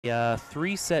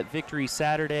Three-set victory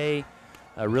Saturday.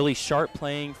 Really sharp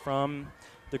playing from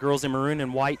the girls in maroon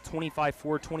and white,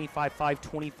 25-4, 25-5,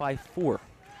 25-4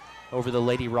 over the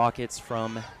Lady Rockets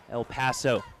from El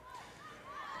Paso.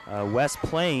 West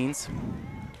Plains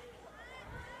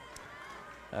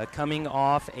coming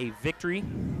off a victory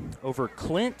over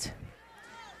Clint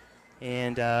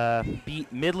and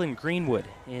beat Midland Greenwood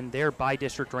in their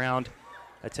bi-district round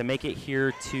to make it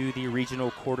here to the regional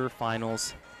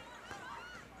quarterfinals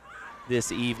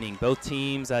this evening. Both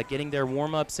teams getting their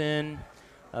warm-ups in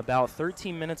about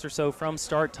 13 minutes or so from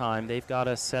start time. They've got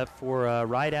us set for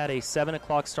right at a 7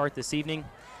 o'clock start this evening.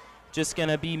 Just going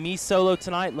to be me solo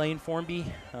tonight, Lane Formby.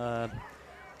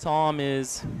 Tom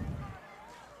is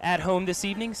at home this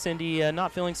evening. Cindy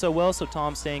not feeling so well, so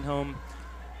Tom's staying home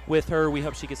with her. We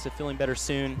hope she gets to feeling better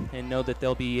soon and know that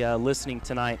they'll be listening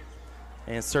tonight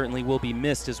and certainly will be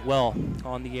missed as well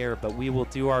on the air. But we will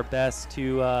do our best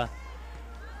to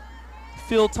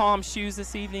fill Tom's shoes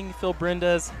this evening, fill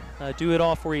Brenda's, do it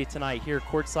all for you tonight here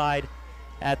courtside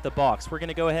at the box. We're going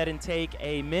to go ahead and take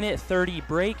a minute 30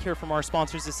 break here from our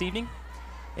sponsors this evening,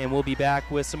 and we'll be back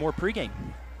with some more pregame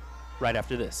right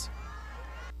after this.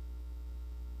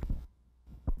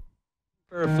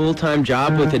 For a full-time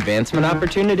job with advancement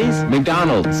opportunities?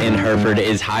 McDonald's in Hereford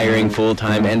is hiring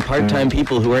full-time and part-time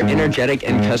people who are energetic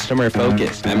and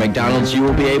customer-focused. At McDonald's, you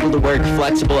will be able to work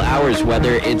flexible hours,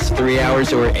 whether it's 3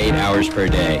 hours or 8 hours per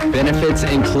day. Benefits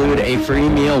include a free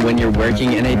meal when you're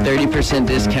working and a 30%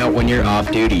 discount when you're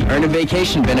off-duty. Earn a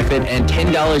vacation benefit and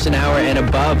 $10 an hour and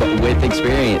above with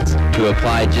experience. To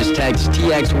apply, just text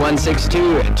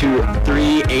TX162 to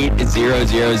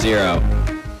 38000.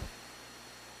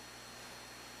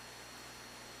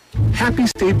 Happy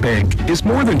State Bank is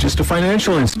more than just a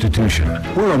financial institution.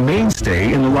 We're a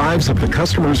mainstay in the lives of the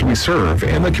customers we serve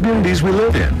and the communities we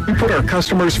live in. We put our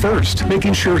customers first,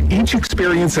 making sure each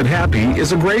experience at Happy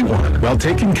is a great one while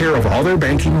taking care of all their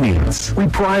banking needs. We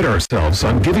pride ourselves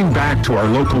on giving back to our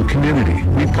local community.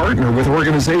 We partner with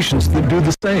organizations that do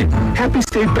the same. Happy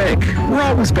State Bank. We're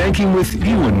always banking with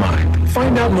you in mind.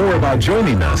 Find out more about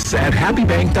joining us at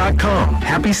happybank.com.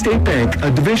 Happy State Bank, a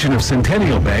division of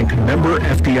Centennial Bank, member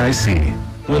FDIC.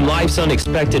 When life's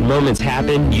unexpected moments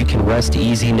happen, you can rest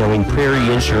easy knowing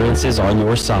Prairie Insurance is on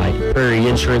your side. Prairie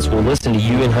Insurance will listen to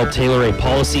you and help tailor a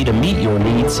policy to meet your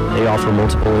needs. They offer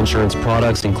multiple insurance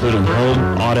products including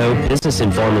home, auto, business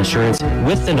and farm insurance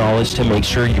with the knowledge to make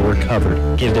sure you're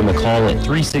covered. Give them a call at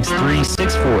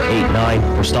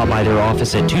 363-6489 or stop by their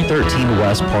office at 213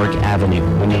 West Park Avenue.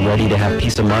 When you're ready to have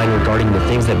peace of mind regarding the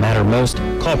things that matter most,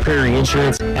 call Prairie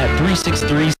Insurance at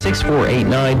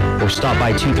 363-6489 or stop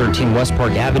by 213 West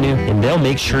Park Avenue, and they'll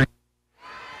make sure.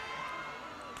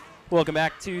 Welcome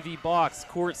back to the box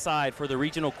courtside for the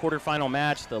regional quarterfinal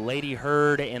match. The Lady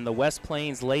Herd and the West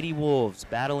Plains Lady Wolves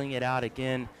battling it out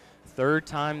again, third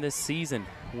time this season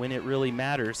when it really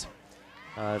matters.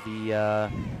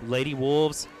 The Lady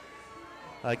Wolves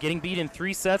getting beat in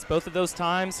 3 sets, both of those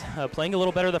times playing a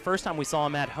little better the first time we saw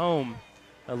them at home.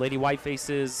 Lady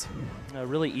Whitefaces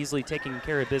really easily taking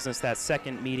care of business that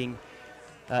second meeting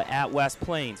at West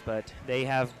Plains, but they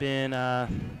have been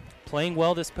playing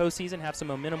well this postseason, have some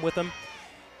momentum with them,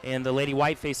 and the Lady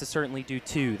Whitefaces certainly do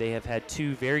too. They have had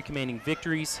 2 very commanding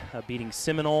victories, beating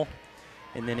Seminole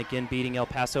and then again beating El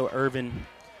Paso Irvin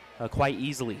quite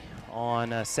easily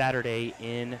on Saturday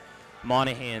in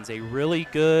Monahans. A really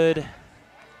good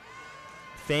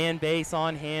fan base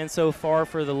on hand so far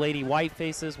for the Lady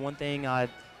Whitefaces. One thing I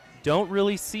don't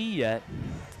really see yet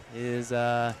is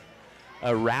a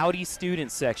rowdy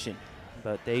student section,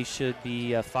 but they should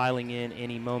be filing in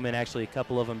any moment. Actually, a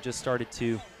couple of them just started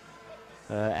to,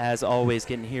 as always,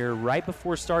 getting here right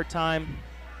before start time,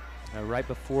 right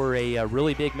before a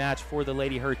really big match for the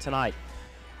Lady Herd tonight.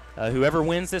 Whoever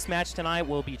wins this match tonight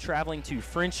will be traveling to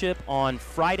Friendship on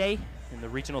Friday in the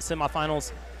regional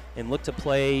semifinals and look to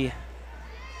play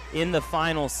in the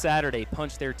finals Saturday,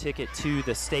 punch their ticket to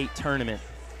the state tournament.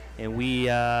 And we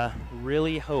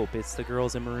really hope it's the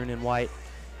girls in maroon and white.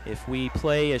 If we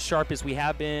play as sharp as we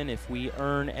have been, if we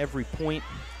earn every point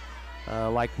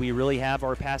like we really have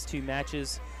our past 2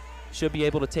 matches, should be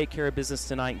able to take care of business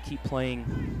tonight and keep playing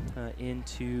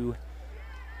into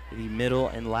the middle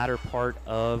and latter part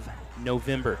of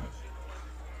November.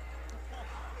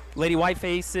 Lady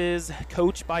Whitefaces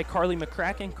coached by Carly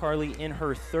McCracken. Carly in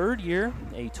her 3rd year,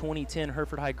 a 2010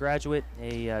 Hereford High graduate,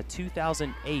 a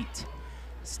 2008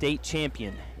 state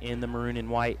champion in the maroon and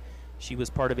white. She was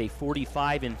part of a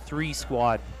 45-3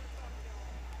 squad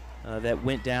that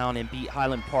went down and beat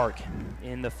Highland Park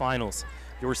in the finals.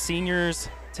 Your seniors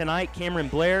tonight: Cameron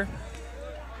Blair,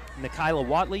 Nikayla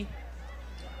Watley,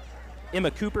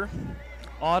 Emma Cooper,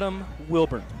 Autumn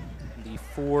Wilburn. The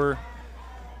 4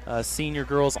 senior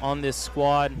girls on this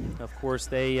squad. Of course,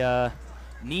 they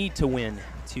need to win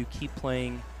to keep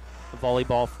playing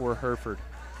volleyball for Hereford.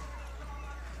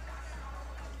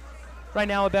 Right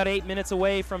now, about 8 minutes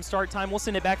away from start time. We'll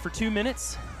send it back for 2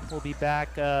 minutes. We'll be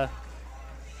back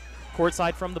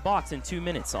courtside from the box in 2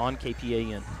 minutes on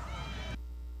KPAN.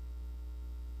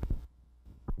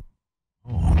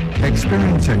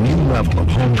 Experience a new level of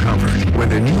home comfort with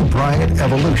the new Bryant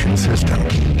Evolution system.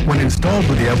 When installed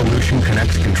with the Evolution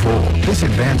Connect control, this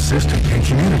advanced system can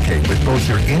communicate with both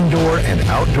your indoor and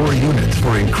outdoor units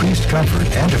for increased comfort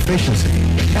and efficiency.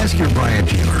 Ask your Bryant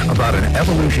dealer about an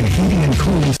Evolution heating and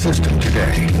cooling system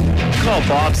today. Call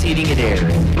Bob's Heating and Air,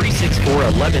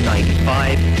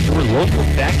 364-1195, your local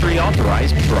factory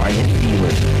authorized Bryant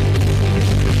dealer.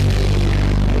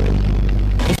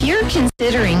 If you're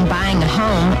considering buying a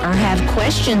home or have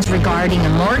questions regarding a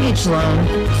mortgage loan,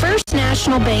 First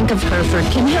National Bank of Hereford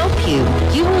can help you.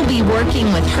 You will be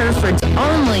working with Hereford's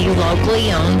only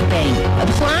locally owned bank.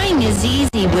 Applying is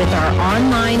easy with our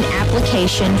online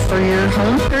application for your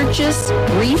home purchase,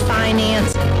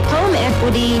 refinance, home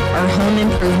equity, or home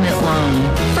improvement loan.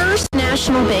 First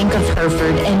National Bank of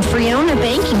Hereford and Freona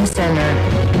Banking Center.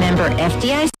 Member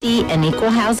FDIC and Equal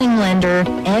Housing Lender,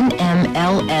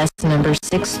 NMLS number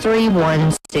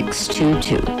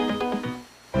 631622.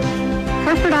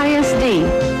 Hereford ISD.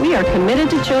 We are committed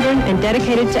to children and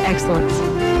dedicated to excellence.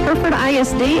 Hereford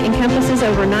ISD encompasses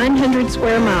over 900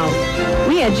 square miles.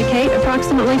 We educate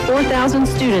approximately 4,000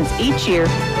 students each year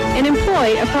and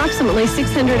employ approximately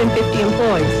 650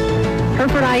 employees.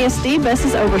 Hereford ISD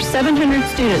buses over 700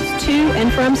 students to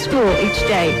and from school each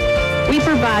day. We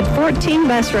provide 14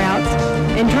 bus routes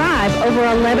and drive over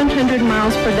 1,100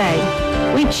 miles per day.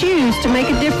 We choose to make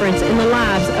a difference in the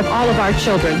lives of all of our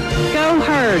children. Go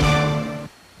Herd!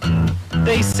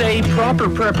 They say proper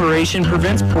preparation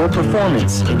prevents poor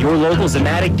performance, and your local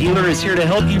Zematic dealer is here to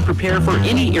help you prepare for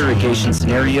any irrigation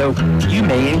scenario you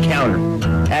may encounter.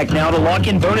 Act now to lock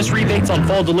in bonus rebates on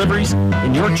fall deliveries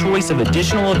and your choice of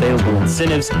additional available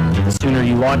incentives. The sooner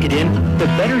you lock it in, the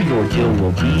better your deal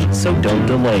will be, so don't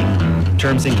delay.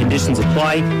 Terms and conditions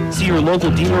apply. See your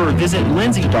local dealer or visit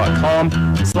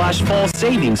lindsay.com/fall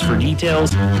savings for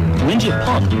details. Winget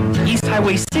Pump, East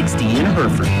Highway 60 in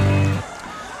Hereford.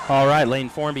 All right, Lane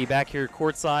Formby back here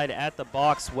courtside at the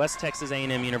box, West Texas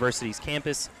A&M University's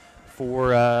campus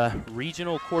for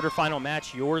regional quarterfinal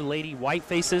match, your Lady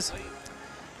Whitefaces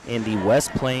and the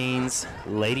West Plains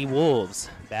Lady Wolves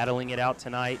battling it out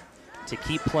tonight to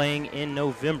keep playing in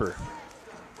November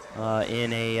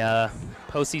in a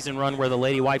postseason run where the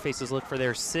Lady Whitefaces look for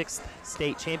their 6th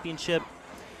state championship.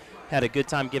 Had a good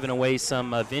time giving away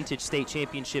some vintage state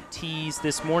championship tees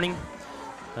this morning.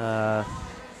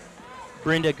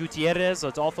 Brenda Gutierrez,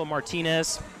 Adolfo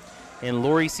Martinez, and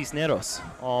Lori Cisneros,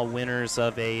 all winners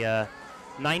of a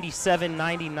 97,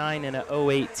 99, and an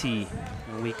 08 tee.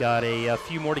 And we got a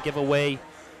few more to give away.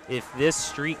 If this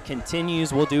streak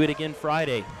continues, we'll do it again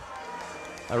Friday.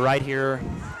 Right here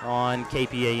on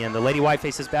KPAN. The Lady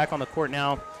Whitefaces back on the court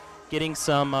now, getting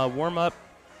some warm-up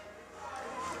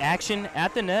action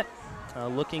at the net,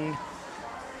 looking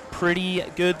pretty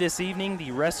good this evening.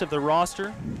 The rest of the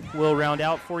roster will round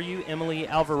out for you. Emily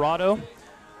Alvarado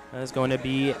is going to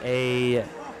be a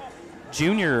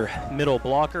junior middle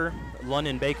blocker.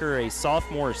 London Baker, a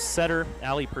sophomore setter.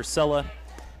 Allie Purcella,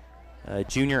 a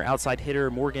junior outside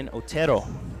hitter. Morgan Otero,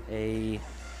 a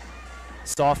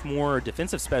sophomore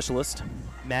defensive specialist.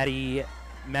 Maddie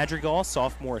Madrigal,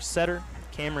 sophomore setter.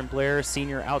 Cameron Blair,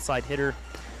 senior outside hitter.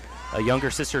 A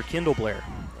younger sister, Kendall Blair,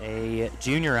 a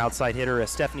junior outside hitter,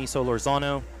 Stephanie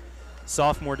Solorzano,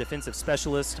 sophomore defensive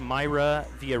specialist, Myra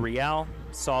Villarreal,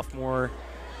 sophomore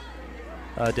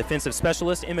defensive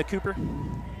specialist, Emma Cooper,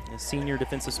 a senior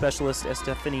defensive specialist,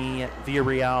 Stephanie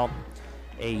Villarreal,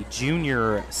 a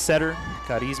junior setter,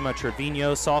 Carisma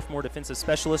Trevino, sophomore defensive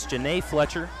specialist, Janae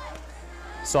Fletcher,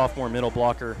 sophomore middle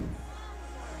blocker,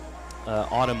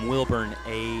 Autumn Wilburn,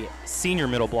 a senior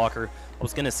middle blocker. I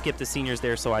was going to skip the seniors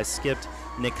there, so I skipped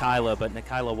Nikayla, but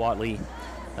Nikayla Watley,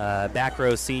 back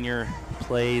row senior,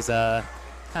 plays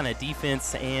kind of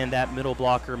defense and that middle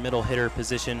blocker, middle hitter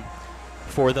position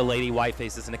for the Lady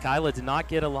Whitefaces. Nikayla did not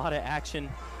get a lot of action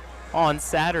on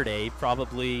Saturday,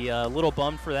 probably a little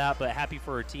bummed for that, but happy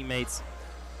for her teammates.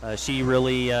 She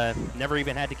really never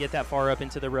even had to get that far up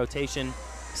into the rotation,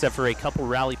 except for a couple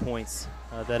rally points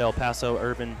that El Paso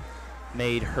Urban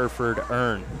made Hereford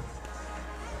earn.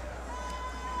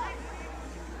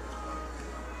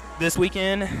 This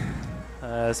weekend,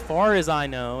 as far as I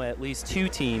know, at least 2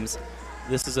 teams.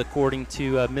 This is according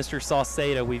to Mr.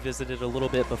 Sauceda. We visited a little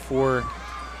bit before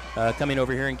coming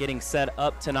over here and getting set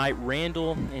up tonight.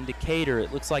 Randall and Decatur.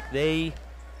 It looks like they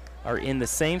are in the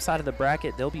same side of the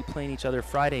bracket. They'll be playing each other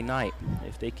Friday night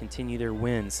if they continue their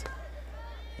wins.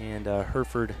 And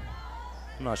Hereford,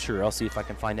 I'm not sure. I'll see if I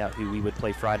can find out who we would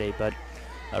play Friday. But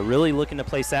really looking to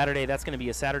play Saturday. That's going to be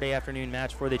a Saturday afternoon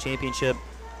match for the championship.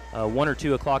 1 or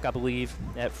 2 o'clock, I believe,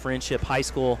 at Friendship High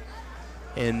School.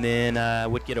 And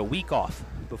then would get a week off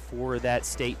before that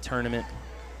state tournament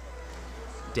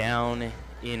down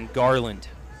in Garland.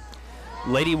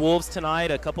 Lady Wolves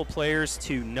tonight, a couple players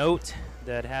to note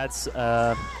that had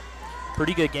a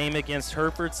pretty good game against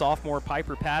Hereford. Sophomore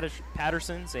Piper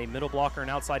Patterson's a middle blocker and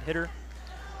outside hitter.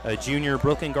 Junior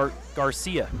Brooklyn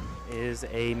Garcia is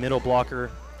a middle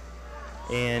blocker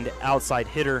and outside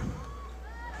hitter.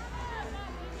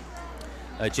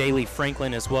 Jaylee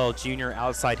Franklin as well, junior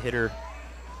outside hitter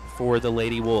for the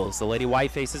Lady Wolves. The Lady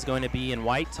Whitefaces is going to be in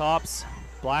white tops,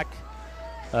 black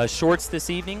shorts this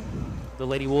evening. The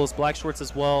Lady Wolves black shorts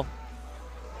as well.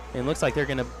 And looks like they're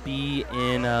going to be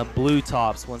in blue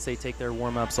tops once they take their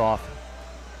warm-ups off.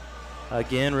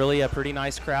 Again, really a pretty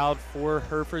nice crowd for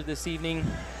Hereford this evening.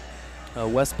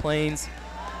 West Plains,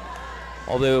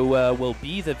 although will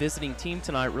be the visiting team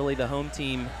tonight, really the home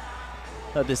team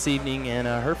this evening. And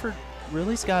Hereford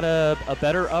really's got a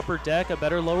better upper deck, a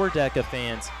better lower deck of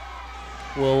fans.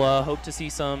 We'll hope to see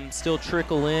some still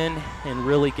trickle in and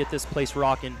really get this place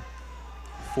rocking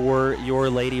for your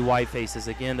Lady Whitefaces.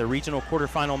 Again, the regional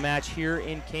quarterfinal match here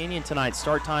in Canyon tonight.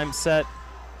 Start time set,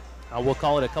 we'll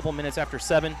call it a couple minutes after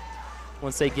 7.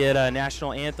 Once they get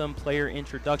national anthem, player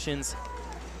introductions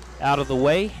out of the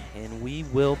way, and we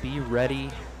will be ready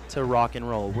to rock and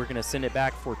roll. We're gonna send it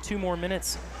back for 2 more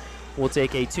minutes. We'll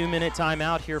take a 2-minute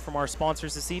timeout here from our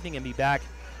sponsors this evening and be back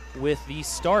with the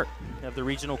start of the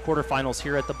regional quarterfinals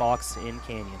here at the Box in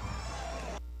Canyon.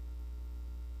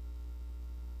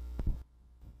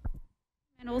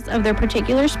 Of their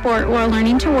particular sport while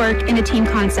learning to work in a team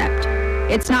concept.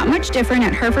 It's not much different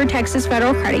at Hereford Texas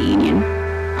Federal Credit Union.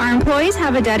 Our employees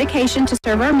have a dedication to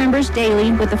serve our members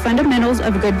daily with the fundamentals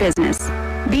of good business.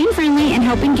 Being friendly and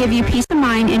helping give you peace of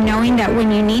mind in knowing that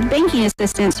when you need banking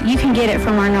assistance, you can get it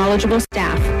from our knowledgeable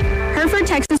staff. Hereford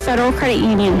Texas Federal Credit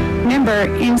Union, member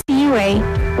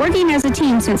NCUA, working as a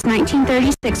team since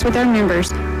 1936 with our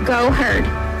members. Go Herd!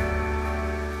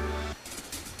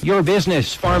 Your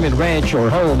business, farm and ranch, or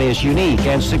home is unique,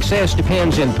 and success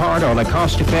depends in part on a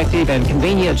cost-effective and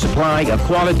convenient supply of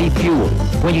quality fuel.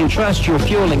 When you trust your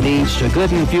fueling needs to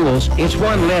Gooden Fuels, it's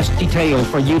one less detail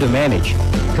for you to manage.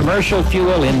 Commercial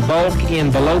fuel in bulk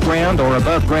in below-ground or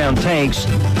above-ground tanks,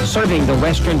 serving the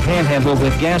Western Panhandle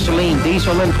with gasoline,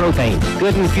 diesel, and propane.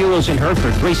 Gooden Fuels in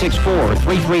Hereford,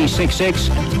 364-3366.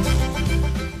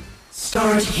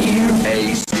 Start here,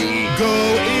 AC.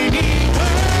 Go anywhere.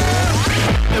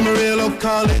 Amarillo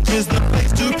College is the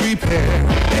place to prepare.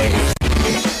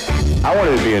 I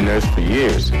wanted to be a nurse for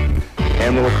years.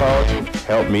 Amarillo College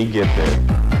helped me get there.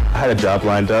 I had a job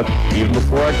lined up even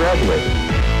before I graduated.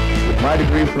 With my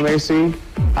degree from AC,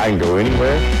 I can go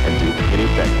anywhere and do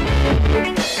anything.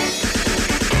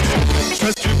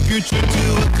 Trust your future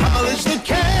to a college that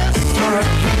cares. Start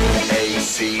here,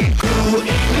 AC. Go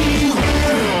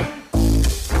anywhere.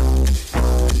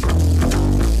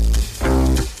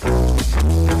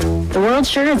 The world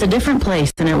sure is a different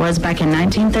place than it was back in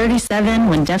 1937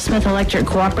 when Deaf Smith Electric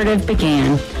Cooperative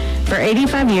began. For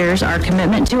 85 years, our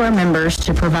commitment to our members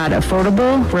to provide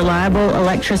affordable, reliable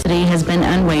electricity has been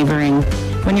unwavering.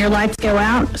 When your lights go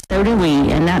out, so do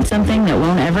we, and that's something that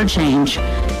won't ever change.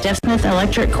 Deaf Smith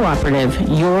Electric Cooperative,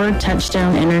 your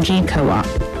Touchstone Energy Co-op.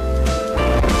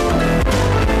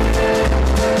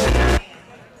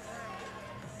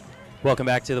 Welcome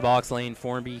back to the Box. Lane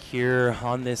Formby here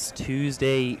on this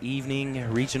Tuesday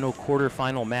evening regional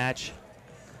quarterfinal match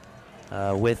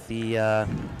with the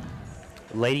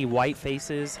Lady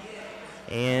Whitefaces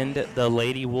and the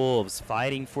Lady Wolves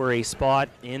fighting for a spot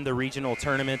in the regional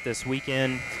tournament this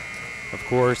weekend. Of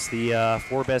course, the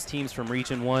 4 best teams from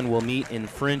Region 1 will meet in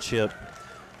Friendship.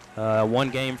 1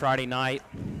 game Friday night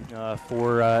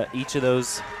for each of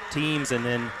those teams, and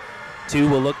then 2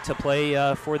 will look to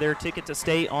play for their ticket to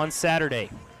state on Saturday.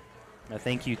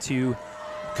 Thank you to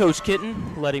Coach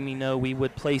Kitten letting me know we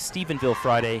would play Stephenville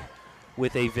Friday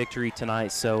with a victory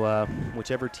tonight. So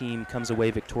whichever team comes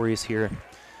away victorious here,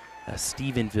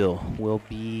 Stephenville will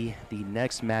be the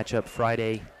next matchup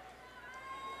Friday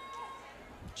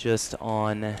just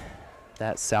on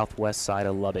that southwest side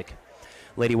of Lubbock.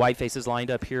 Lady Whitefaces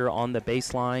lined up here on the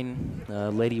baseline.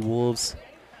 Lady Wolves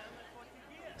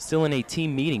still in a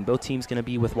team meeting. Both teams going to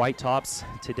be with white tops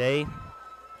today.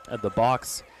 The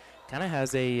Box kind of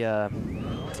has a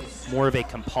more of a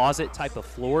composite type of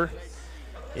floor.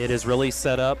 It is really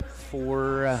set up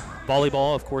for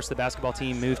volleyball. Of course, the basketball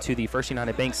team moved to the First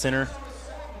United Bank Center.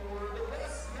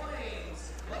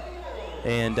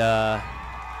 And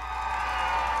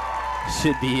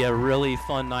should be a really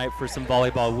fun night for some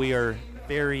volleyball. We are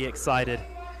very excited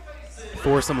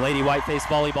for some Lady Whiteface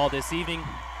volleyball this evening.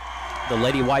 The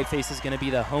Lady Whiteface is going to be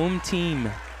the home team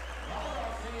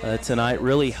tonight,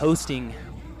 really hosting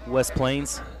West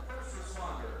Plains.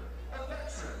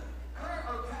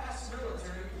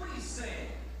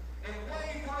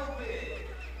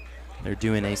 They're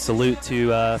doing a salute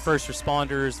to first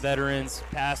responders, veterans,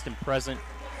 past and present.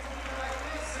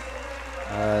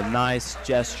 Nice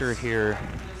gesture here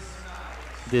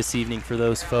this evening for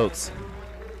those folks.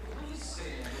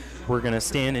 We're going to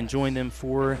stand and join them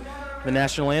for the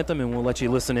national anthem, and we'll let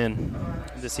you listen in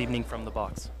this evening from the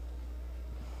box.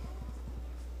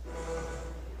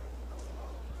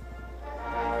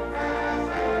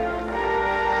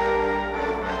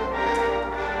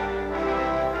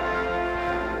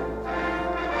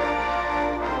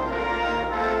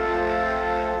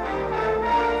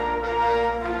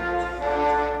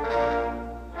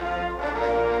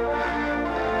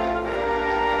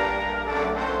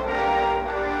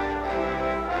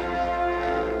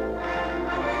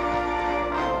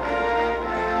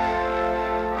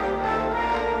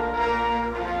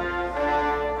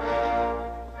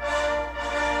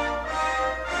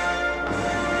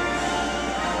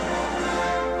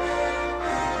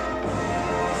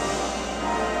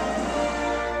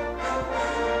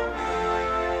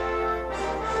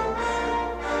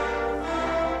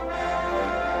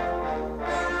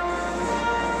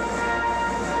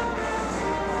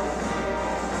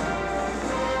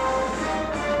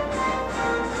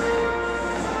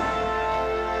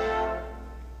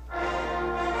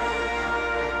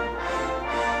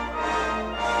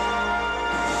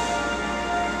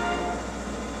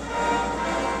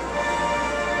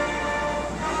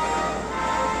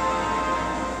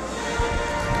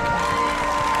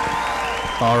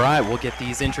 All right, we'll get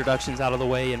these introductions out of the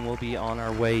way, and we'll be on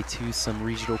our way to some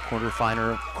regional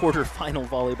quarterfinal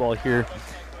volleyball here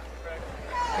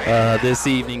this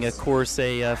evening. Of course,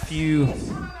 a few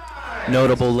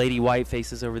notable Lady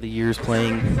Whitefaces over the years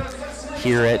playing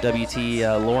here at WT.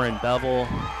 Lauren Bevel,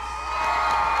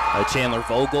 Chandler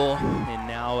Vogel, and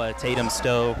now Tatum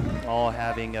Stowe, all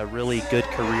having really good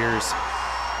careers,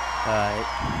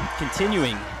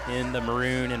 continuing in the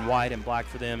maroon and white and black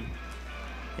for them.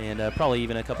 And probably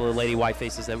even a couple of Lady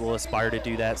Whitefaces that will aspire to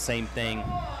do that same thing.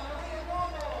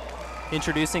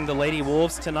 Introducing the Lady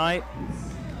Wolves tonight.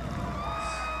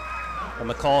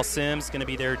 McCall Sims going to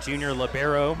be their junior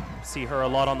libero. See her a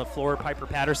lot on the floor. Piper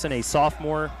Patterson, a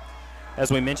sophomore.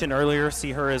 As we mentioned earlier,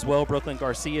 see her as well. Brooklyn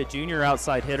Garcia, junior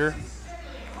outside hitter.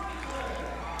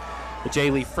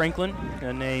 Jaylee Franklin,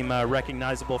 a name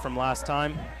recognizable from last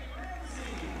time.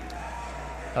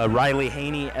 Riley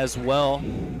Haney as well,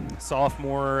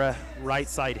 sophomore right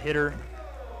side hitter.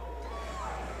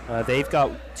 They've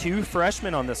got two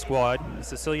freshmen on the squad,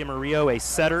 Cecilia Murillo, a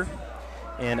setter,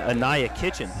 and Anaya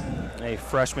Kitchen, a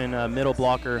freshman middle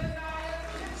blocker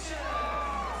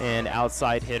and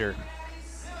outside hitter.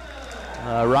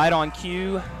 Right on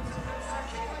cue,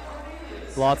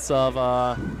 lots of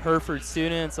Hereford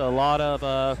students, a lot of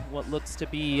what looks to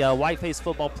be Whiteface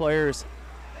football players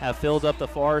have filled up the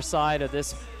far side of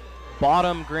this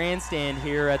bottom grandstand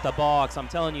here at the box. I'm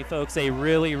telling you folks, a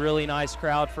really, really nice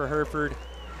crowd for Hereford.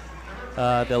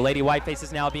 The Lady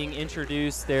Whitefaces now being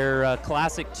introduced, their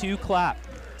classic two clap.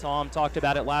 Tom talked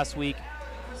about it last week.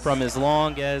 From as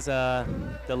long as the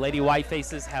Lady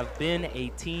Whitefaces have been a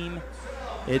team,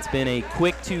 it's been a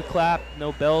quick two clap,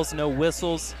 no bells, no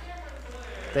whistles.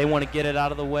 They want to get it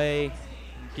out of the way,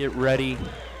 get ready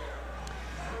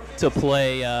to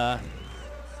play.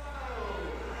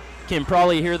 Can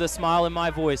probably hear the smile in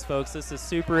my voice, folks. This is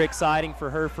super exciting for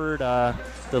Hereford.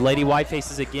 The Lady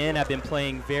Whitefaces, again, have been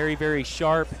playing very, very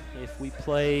sharp. If we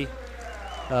play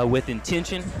with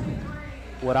intention,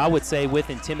 what I would say with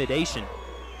intimidation,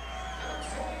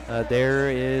 there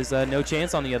is no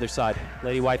chance on the other side.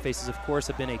 Lady Whitefaces, of course,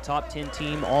 have been a top 10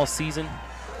 team all season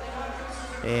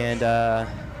and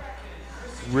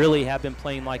really have been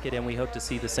playing like it, and we hope to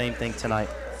see the same thing tonight.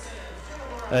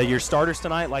 Your starters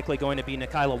tonight likely going to be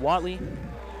Nikayla Watley,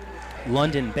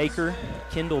 London Baker,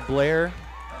 Kendall Blair,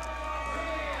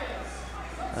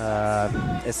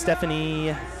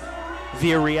 Stephanie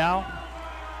Villarreal,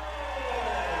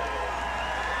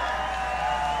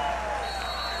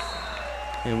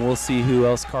 and we'll see who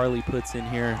else Carly puts in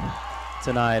here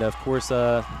tonight. Of course,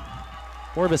 more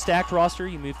of a stacked roster.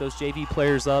 You move those JV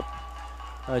players up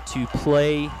to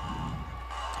play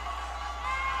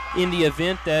in the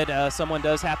event that someone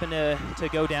does happen to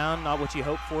go down, not what you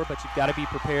hope for, but you've got to be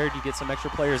prepared. You get some extra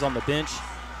players on the bench.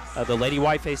 The Lady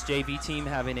Whiteface JV team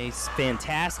having a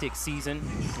fantastic season,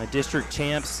 district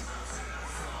champs,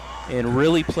 and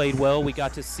really played well. We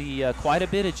got to see quite a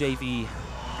bit of JV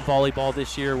volleyball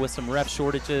this year with some ref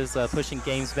shortages, pushing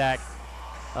games back.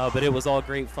 But it was all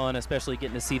great fun, especially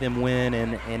getting to see them win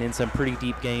and in some pretty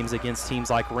deep games against teams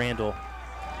like Randall.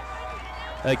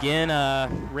 Again,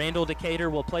 Randall Decatur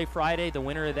will play Friday. The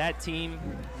winner of that team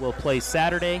will play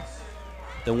Saturday.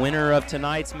 The winner of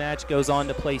tonight's match goes on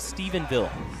to play Stephenville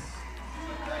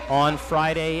on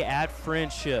Friday at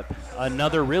Friendship.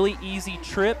 Another really easy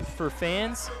trip for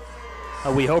fans.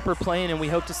 We hope we're playing, and we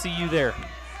hope to see you there.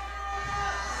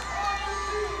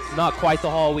 Not quite the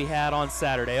haul we had on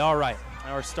Saturday. All right,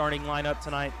 our starting lineup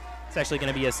tonight. It's actually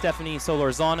going to be a Stephanie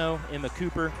Solorzano, Emma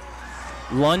Cooper,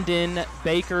 London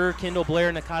Baker, Kendall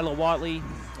Blair, Nikayla Watley,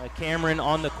 Cameron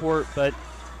on the court, but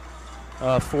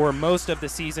for most of the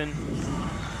season,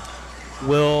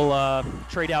 we'll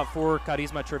trade out for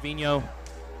Carisma Trevino,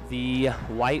 the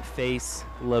Whiteface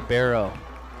libero.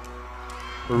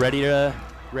 We're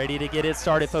ready to get it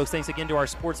started, folks. Thanks again to our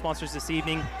sports sponsors this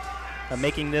evening,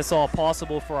 making this all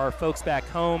possible for our folks back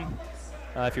home.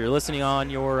 If you're listening on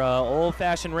your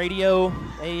old-fashioned radio,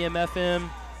 AM, FM,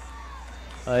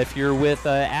 if you're with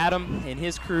Adam and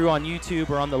his crew on YouTube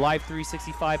or on the Live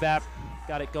 365 app,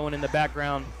 got it going in the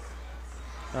background,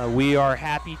 we are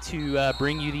happy to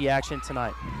bring you the action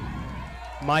tonight.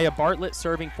 Maya Bartlett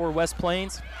serving for West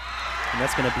Plains, and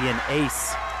that's going to be an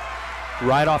ace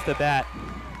right off the bat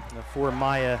for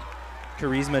Maya.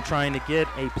 Charisma trying to get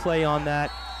a play on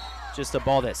that. Just a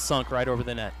ball that sunk right over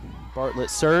the net. Bartlett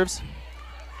serves.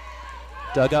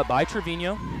 Dug up by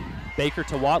Trevino. Baker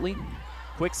to Watley.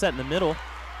 Quick set in the middle.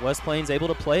 West Plains able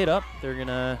to play it up. They're going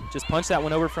to just punch that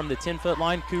one over from the 10-foot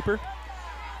line. Cooper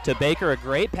to Baker. A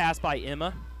great pass by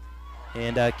Emma.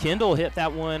 And Kendall hit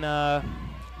that one a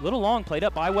little long. Played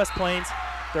up by West Plains.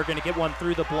 They're going to get one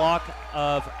through the block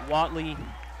of Watley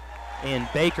and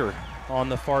Baker on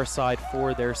the far side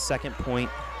for their second point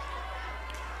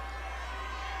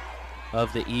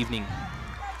of the evening.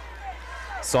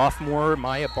 Sophomore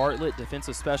Maya Bartlett,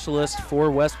 defensive specialist for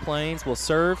West Plains, will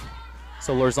serve.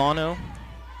 So Lorzano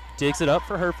digs it up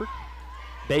for Hereford.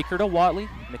 Baker to Watley.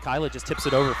 Nikayla just tips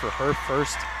it over for her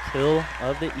first kill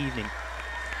of the evening.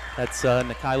 That's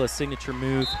Nikayla's signature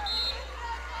move.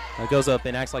 Goes up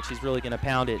and acts like she's really going to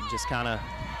pound it and just kind of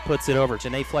puts it over.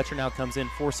 Janae Fletcher now comes in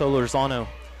for Solorzano,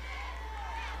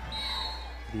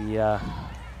 the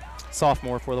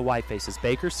sophomore for the Whitefaces.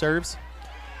 Baker serves.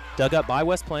 Dug up by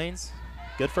West Plains.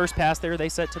 Good first pass there. They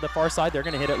set to the far side. They're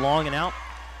going to hit it long and out.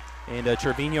 And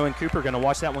Trevino and Cooper are going to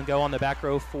watch that one go on the back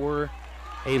row for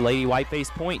a Lady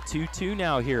Whiteface point. 2-2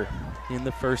 now here in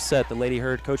the first set. The Lady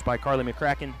Herd coached by Carly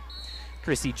McCracken,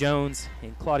 Chrissy Jones,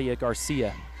 and Claudia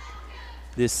Garcia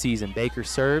this season. Baker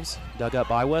serves. Dug up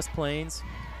by West Plains.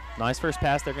 Nice first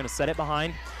pass. They're going to set it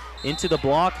behind into the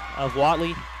block of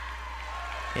Watley.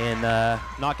 And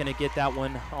not going to get that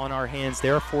one on our hands.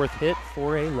 Their fourth hit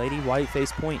for a Lady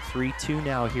Whiteface point. 3-2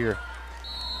 now here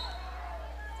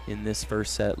in this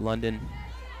first set. London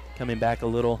coming back a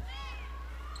little.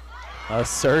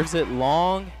 Serves it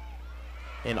long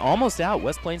and almost out.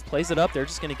 West Plains plays it up. They're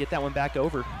just going to get that one back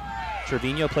over.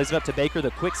 Trevino plays it up to Baker.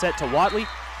 The quick set to Watley.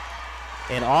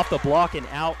 And off the block and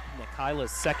out.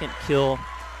 Nikayla's second kill,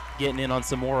 getting in on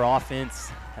some more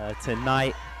offense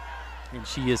tonight. And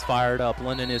she is fired up.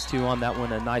 London is too on that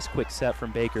one. A nice quick set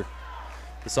from Baker.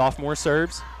 The sophomore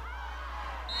serves.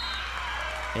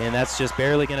 And that's just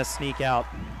barely going to sneak out.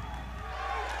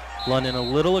 London a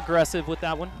little aggressive with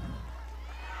that one.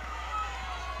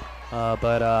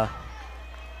 But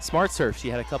smart serve. She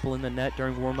had a couple in the net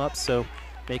during warm-ups, so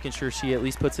making sure she at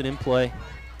least puts it in play.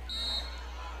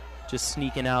 Just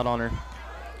sneaking out on her.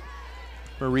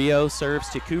 Murillo serves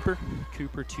to Cooper.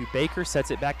 Cooper to Baker, sets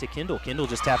it back to Kendall. Kendall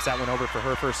just taps that one over for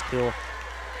her first kill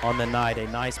on the night. A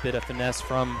nice bit of finesse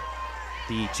from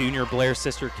the junior Blair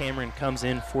sister. Cameron comes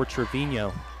in for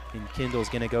Trevino, and Kendall's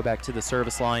going to go back to the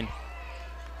service line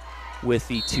with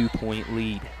the 2-point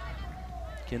lead.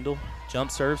 Kendall jump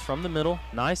serves from the middle.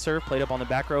 Nice serve, played up on the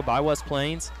back row by West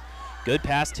Plains. Good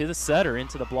pass to the setter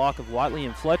into the block of Watley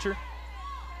and Fletcher.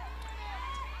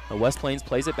 West Plains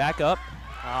plays it back up.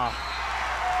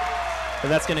 But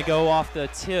that's going to go off the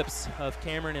tips of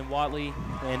Cameron and Watley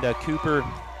and Cooper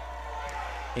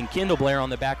and Kendall Blair on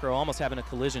the back row, almost having a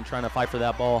collision trying to fight for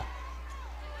that ball.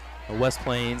 West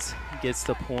Plains gets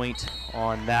the point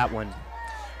on that one.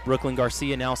 Brooklyn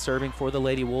Garcia now serving for the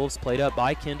Lady Wolves, played up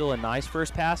by Kendall. A nice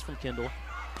first pass from Kendall.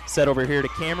 Set over here to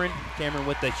Cameron. Cameron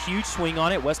with the huge swing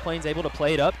on it. West Plains able to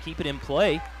play it up, keep it in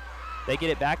play. They get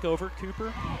it back over.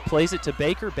 Cooper plays it to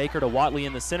Baker. Baker to Watley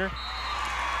in the center.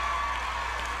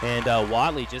 And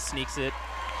Watley just sneaks it.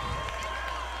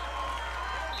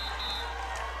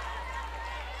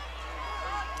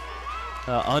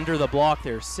 Under the block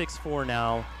there, 6-4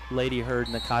 now. Lady Hurd,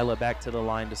 Nikayla back to the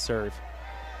line to serve.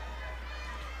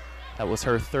 That was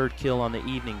her third kill on the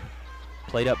evening.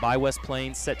 Played up by West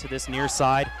Plains, set to this near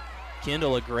side.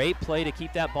 Kendall, a great play to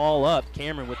keep that ball up.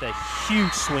 Cameron with a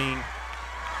huge swing,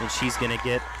 and she's going to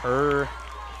get her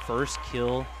first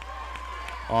kill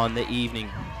on the evening.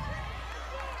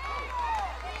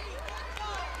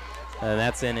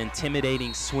 That's an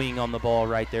intimidating swing on the ball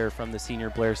right there from the senior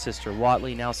Blair sister.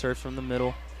 Watley now serves from the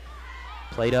middle.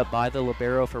 Played up by the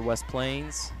libero for West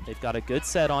Plains. They've got a good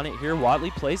set on it here.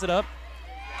 Watley plays it up.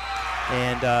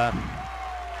 And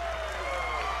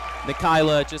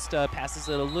Nikayla just passes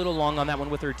it a little long on that one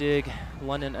with her dig.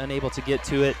 London unable to get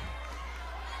to it.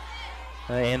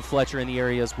 And Fletcher in the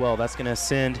area as well. That's going to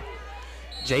send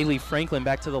Jaylee Franklin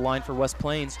back to the line for West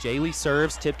Plains. Jaylee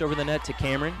serves, tipped over the net to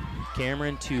Cameron.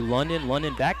 Cameron to London.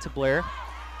 London back to Blair.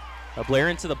 Blair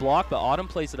into the block, but Autumn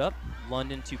plays it up.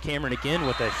 London to Cameron again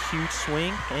with a huge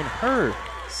swing, and her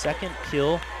second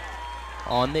kill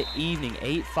on the evening.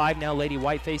 8-5 now, Lady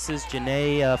Whitefaces.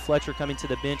 Janae Fletcher coming to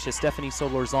the bench as Stephanie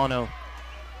Solorzano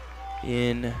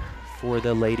in for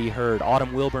the Lady Herd.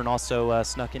 Autumn Wilburn also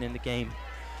snuck in the game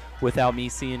without me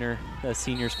seeing her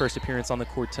senior's first appearance on the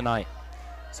court tonight.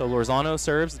 So Lorzano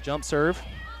serves, the jump serve.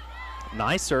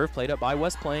 Nice serve, played up by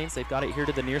West Plains. They've got it here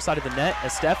to the near side of the net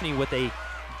as Stephanie with a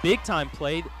big-time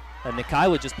play.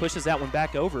 Nikayla just pushes that one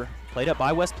back over. Played up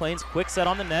by West Plains, quick set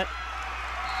on the net.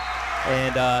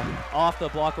 And off the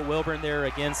block of Wilburn there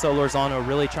again, so Lorzano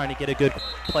really trying to get a good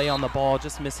play on the ball.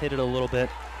 Just mishit it a little bit,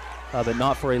 but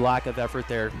not for a lack of effort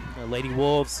there. Lady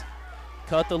Wolves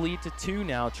cut the lead to 2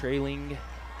 now, trailing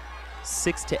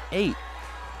 6-8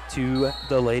 to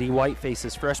the Lady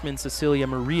Whitefaces. Freshman Cecilia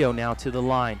Murillo now to the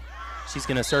line. She's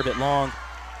going to serve it long.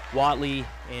 Watley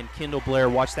and Kendall Blair,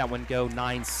 watch that one go.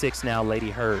 9-6 now, Lady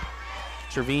Herd.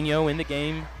 Trevino in the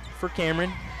game for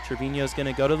Cameron. Trevino's going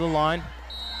to go to the line.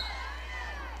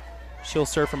 She'll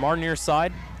serve from our near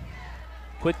side.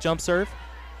 Quick jump serve.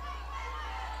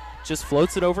 Just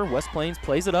floats it over. West Plains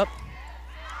plays it up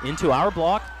into our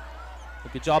block. A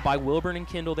good job by Wilburn and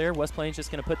Kendall there. West Plains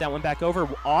just going to put that one back over.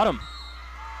 Autumn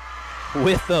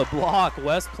with the block.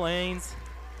 West Plains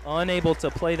unable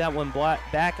to play that one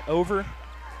back over.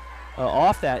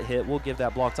 Off that hit, we'll give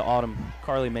that block to Autumn.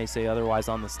 Carly may say otherwise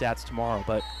on the stats tomorrow,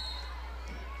 but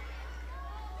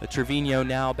Trevino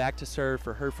now back to serve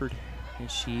for Hereford, and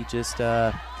she just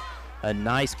a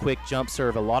nice quick jump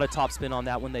serve. A lot of top spin on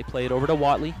that one. They play it over to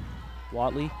Watley.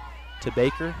 Watley to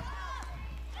Baker.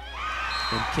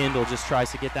 And Kendall just tries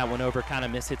to get that one over, kind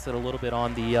of mishits it a little bit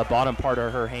on the bottom part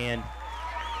of her hand.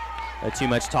 Too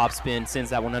much top spin,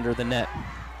 sends that one under the net.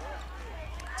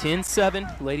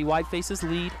 10-7, Lady Whitefaces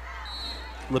lead.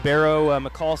 Libero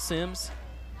McCall Sims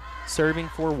serving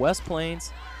for West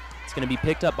Plains. It's going to be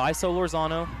picked up by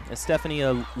Solorzano. As Stephanie,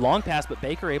 a long pass, but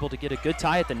Baker able to get a good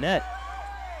tie at the net.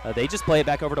 They just play it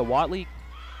back over to Watley.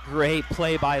 Great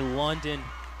play by London,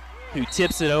 who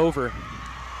tips it over.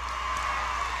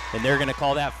 And they're going to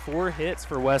call that 4 hits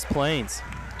for West Plains.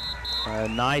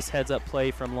 Nice heads-up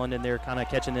play from London there, kind of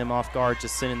catching them off guard,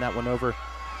 just sending that one over.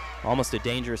 Almost a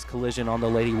dangerous collision on the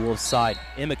Lady Wolves side.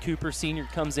 Emma Cooper, senior,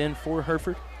 comes in for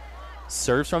Hereford.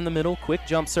 Serves from the middle, quick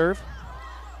jump serve.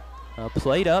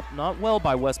 Played up, not well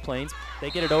by West Plains. They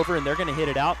get it over, and they're going to hit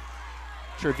it out.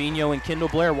 Trevino and Kendall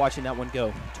Blair watching that one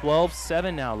go.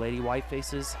 12-7 now, Lady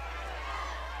Whitefaces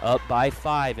up by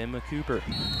 5. Emma Cooper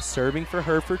serving for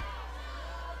Hereford.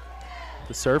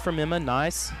 The serve from Emma,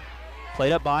 nice.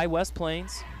 Played up by West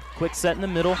Plains. Quick set in the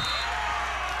middle.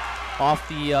 Off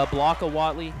the block of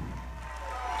Watley.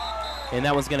 And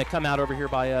that one's going to come out over here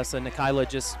by us. And Nikayla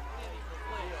just,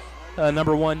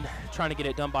 number one, trying to get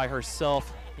it done by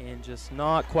herself and just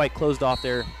not quite closed off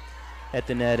there at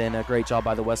the net. And a great job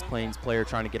by the West Plains player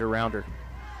trying to get around her.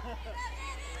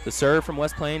 The serve from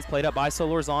West Plains played up by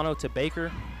Solorzano to Baker.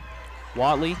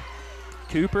 Watley,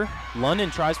 Cooper.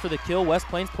 London tries for the kill. West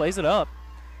Plains plays it up.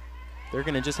 They're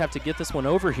going to just have to get this one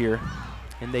over here.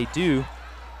 And they do.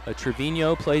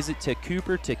 Trevino plays it to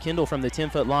Cooper, to Kendall from the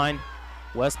 10-foot line.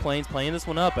 West Plains playing this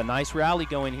one up. A nice rally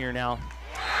going here now.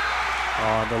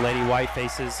 The Lady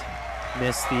Whitefaces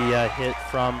missed the hit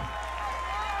from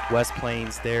West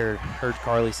Plains there. Heard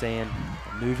Carly saying,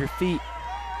 move your feet.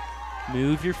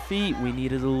 Move your feet. We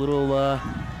needed a little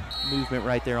movement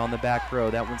right there on the back row.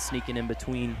 That one's sneaking in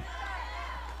between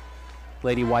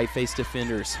Lady Whiteface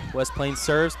defenders. West Plains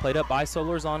serves, played up by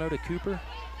Solorzano to Cooper.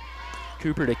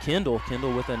 Cooper to Kendall.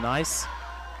 Kendall with a nice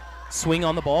swing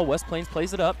on the ball. West Plains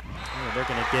plays it up. And they're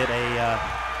going to get a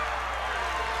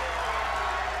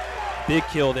big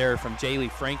kill there from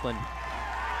Jaylee Franklin.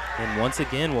 And once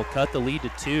again, we'll cut the lead to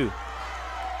 2.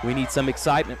 We need some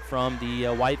excitement from the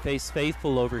Whiteface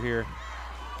faithful over here.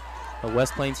 The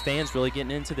West Plains fans really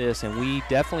getting into this, and we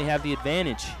definitely have the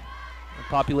advantage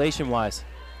population-wise.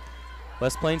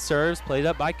 West Plains serves, played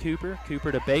up by Cooper.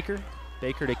 Cooper to Baker.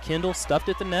 Baker to Kendall, stuffed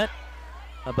at the net.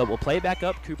 But we'll play it back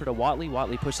up. Cooper to Watley.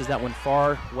 Watley pushes that one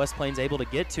far. West Plains able to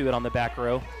get to it on the back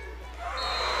row.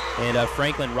 And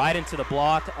Franklin right into the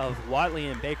block of Watley,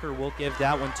 and Baker will give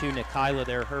that one to Nikayla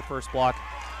there, her first block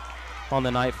on the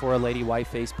night for a Lady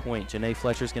Whiteface point. Janae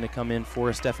Fletcher's going to come in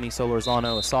for Stephanie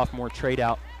Solorzano, a sophomore trade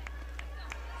out.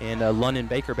 And London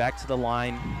Baker back to the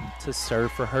line to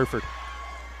serve for Hereford.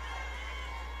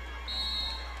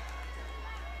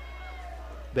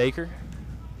 Baker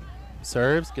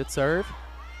serves, good serve.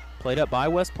 Played up by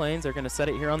West Plains. They're going to set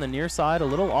it here on the near side, a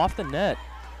little off the net.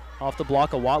 Off the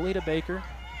block of Watley to Baker,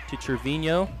 to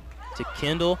Trevino, to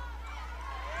Kendall.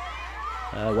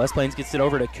 West Plains gets it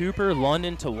over to Cooper.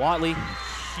 London to Watley.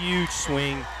 Huge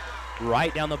swing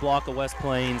right down the block of West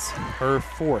Plains. Her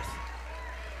 4th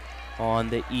on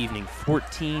the evening.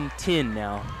 14-10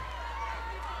 now.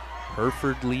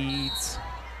 Hereford leads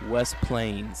West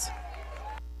Plains.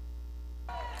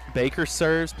 Baker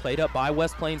serves, played up by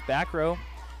West Plains back row.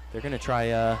 They're going to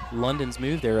try London's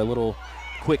move there, a little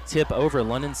quick tip over.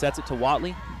 London sets it to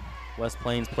Watley. West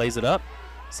Plains plays it up.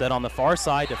 Set on the far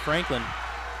side to Franklin.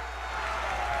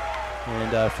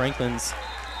 And Franklin's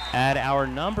had our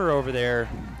number over there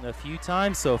a few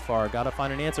times so far. Got to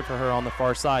find an answer for her on the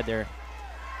far side there.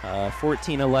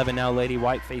 14-11 now, Lady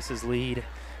Whitefaces lead.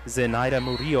 Zenaida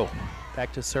Murillo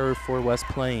back to serve for West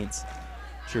Plains.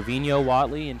 Trevino,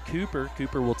 Watley, and Cooper.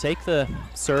 Cooper will take the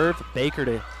serve. Baker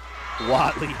to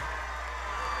Watley.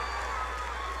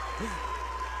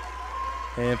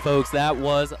 And folks, that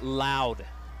was loud.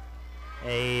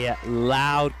 A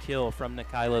loud kill from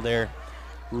Nikayla there.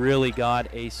 Really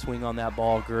got a swing on that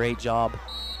ball. Great job.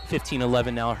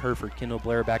 15-11 now, Hereford. Kendall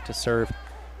Blair back to serve.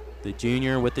 The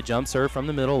junior with the jump serve from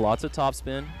the middle. Lots of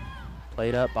topspin.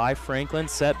 Played up by Franklin.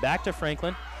 Set back to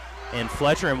Franklin. And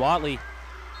Fletcher and Watley,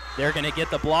 they're going to get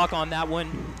the block on that one.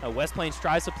 West Plains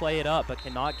tries to play it up, but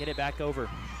cannot get it back over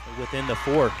within the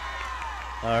 4.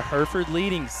 Hereford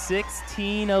leading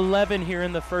 16-11 here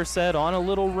in the first set on a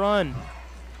little run.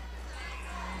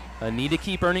 Need to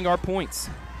keep earning our points.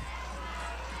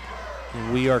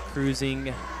 And we are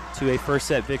cruising to a first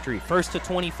set victory. First to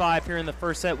 25 here in the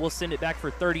first set. We'll send it back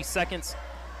for 30 seconds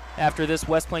after this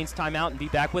West Plains timeout and be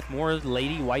back with more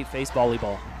Lady Whiteface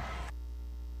volleyball.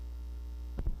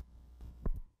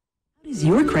 Does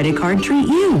your credit card treat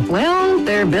you? Well,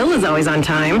 their bill is always on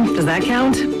time. Does that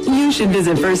count? You should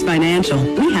visit First Financial.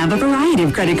 We have a variety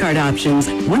of credit card options.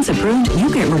 Once approved,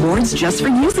 you get rewards just for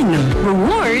using them.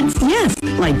 Rewards? Yes,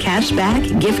 like cash back,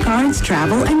 gift cards,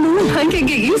 travel, and more. I could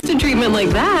get used to treatment like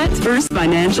that. First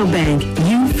Financial Bank.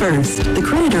 You first. The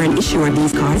creditor and issuer of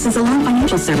these cards is Alone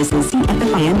Financial Services. See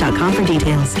FFIN.com for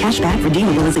details. Cash back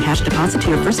redeemable as a cash deposit to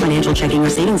your First Financial checking or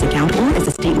savings account or as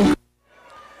a statement.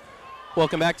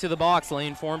 Welcome back to the box.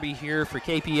 Lane Formby here for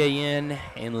KPAN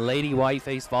and Lady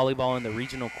Whiteface volleyball in the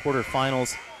regional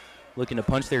quarterfinals, looking to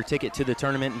punch their ticket to the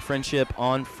tournament in Friendship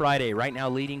on Friday. Right now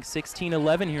leading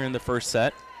 16-11 here in the first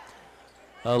set.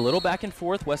 A little back and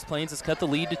forth. West Plains has cut the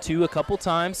lead to 2 a couple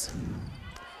times.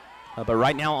 But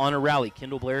right now on a rally.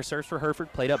 Kendall Blair serves for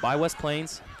Hereford, played up by West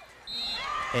Plains.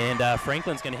 And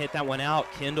Franklin's going to hit that one out.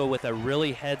 Kendall with a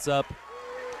really heads-up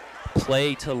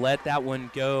play to let that one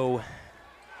go.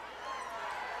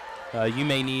 You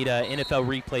may need an NFL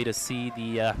replay to see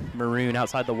the maroon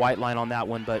outside the white line on that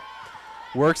one, but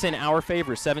works in our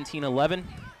favor, 17-11.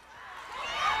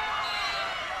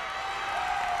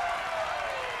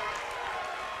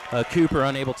 Cooper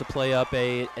unable to play up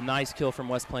a nice kill from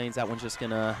West Plains. That one's just going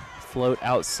to float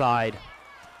outside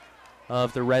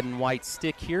of the red and white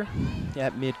stick here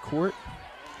at midcourt.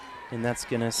 And that's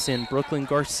going to send Brooklyn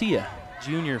Garcia,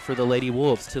 junior for the Lady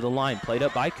Wolves, to the line. Played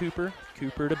up by Cooper.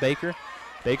 Cooper to Baker.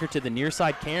 Baker to the near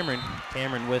side, Cameron.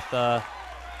 Cameron with,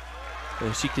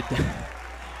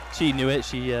 she knew it.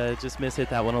 She just mishit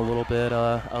that one a little bit,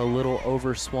 a little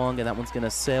overswung, and that one's going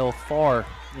to sail far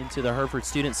into the Hereford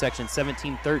student section.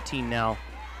 17-13 now.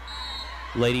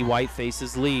 Lady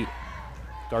Whitefaces lead.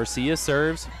 Garcia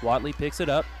serves. Watley picks it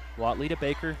up. Watley to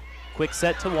Baker. Quick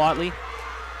set to Watley.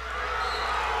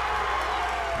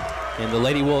 And the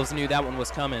Lady Wolves knew that one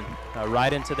was coming.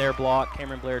 Right into their block.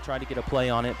 Cameron Blair tried to get a play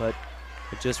on it, but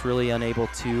but just really unable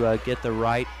to get the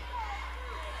right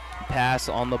pass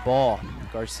on the ball.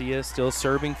 Garcia still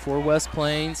serving for West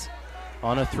Plains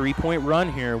on a 3-point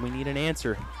run here. We need an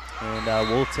answer, and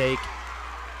we'll take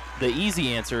the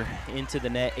easy answer into the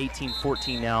net.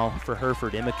 18-14 now for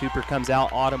Hereford. Emma Cooper comes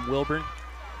out. Autumn Wilburn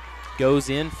goes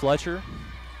in. Fletcher,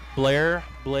 Blair,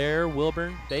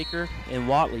 Wilburn, Baker, and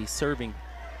Watley serving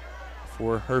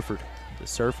for Hereford. The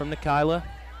serve from Nikayla.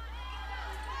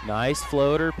 Nice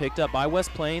floater picked up by West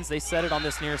Plains. They set it on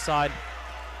this near side.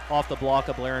 Off the block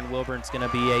of Blair and Wilburn. It's going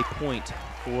to be a point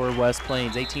for West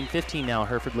Plains. 18-15 now.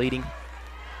 Hereford leading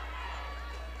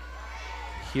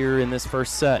here in this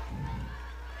first set.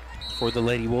 For the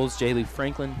Lady Wolves, Jaylee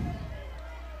Franklin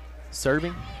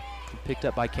serving. Picked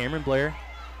up by Cameron Blair.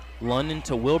 London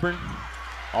to Wilburn.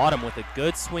 Autumn with a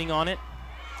good swing on it.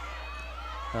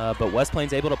 But West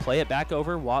Plains able to play it back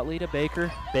over. Watley to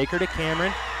Baker. Baker to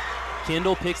Cameron.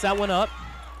 Kendall picks that one up.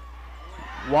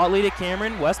 Watley to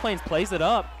Cameron. West Plains plays it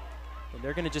up. And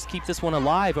they're going to just keep this one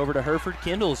alive over to Hereford.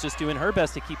 Kendall's just doing her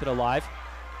best to keep it alive.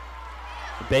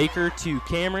 Baker to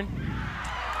Cameron.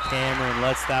 Cameron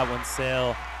lets that one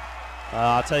sail.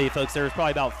 I'll tell you, folks, there was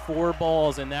probably about 4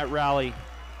 balls in that rally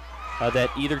that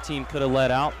either team could have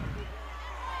let out.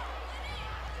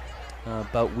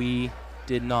 But we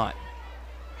did not.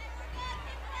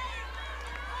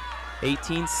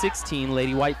 18-16,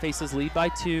 Lady Whitefaces lead by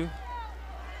 2.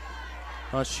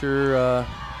 Not sure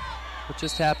what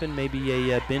just happened.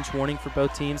 Maybe a bench warning for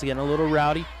both teams. Getting a little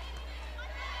rowdy.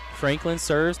 Franklin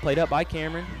serves, played up by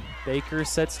Cameron. Baker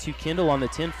sets to Kendall on the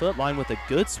 10-foot line with a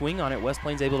good swing on it. West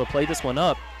Plains able to play this one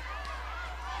up.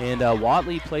 And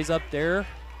Watley plays up there.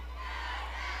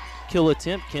 Kill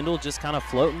attempt. Kendall just kind of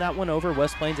floating that one over.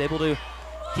 West Plains able to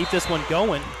keep this one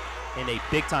going. And a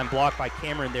big-time block by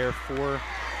Cameron there for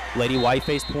Lady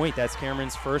Whiteface point. That's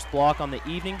Cameron's first block on the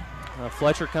evening.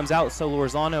 Fletcher comes out, so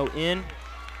Lorzano in.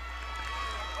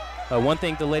 One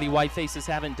thing the Lady Whitefaces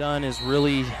haven't done is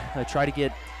really try to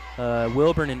get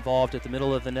Wilburn involved at the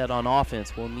middle of the net on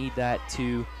offense. We'll need that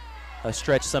to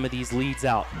stretch some of these leads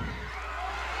out.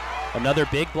 Another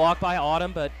big block by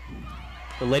Autumn, but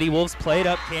the Lady Wolves played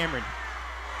up Cameron.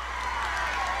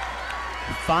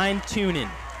 Fine-tuning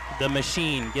the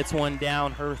machine. Gets one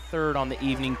down, her third on the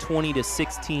evening,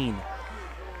 20-16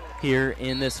 here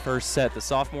in this first set. The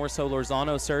sophomore, So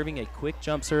Lorzano, serving a quick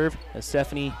jump serve.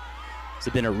 Stephanie has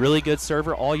been a really good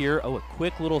server all year. Oh, a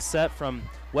quick little set from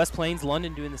West Plains.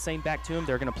 London doing the same back to him.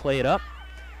 They're going to play it up.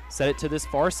 Set it to this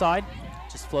far side.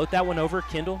 Just float that one over.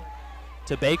 Kendall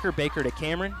to Baker. Baker to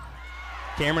Cameron.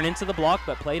 Cameron into the block,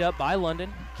 but played up by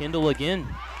London. Kendall again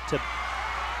to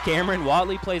Cameron.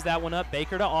 Watley plays that one up.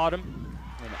 Baker to Autumn.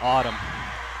 And Autumn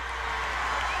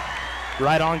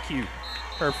right on cue.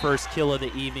 Her first kill of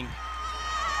the evening.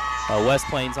 West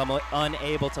Plains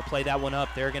unable to play that one up.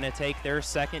 They're going to take their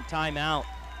second timeout.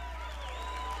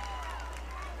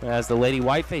 As the Lady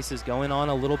Whitefaces going on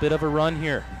a little bit of a run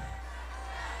here.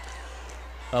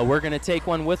 We're going to take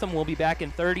one with them. We'll be back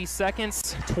in 30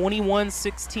 seconds.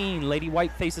 21-16. Lady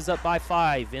Whitefaces up by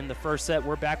 5 in the first set.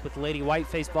 We're back with Lady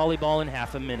Whiteface volleyball in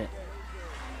half a minute.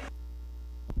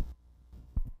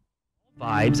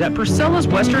 Vibes at Purcella's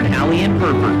Western Alley in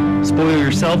Hereford. Spoil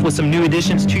yourself with some new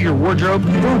additions to your wardrobe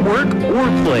for work or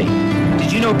play.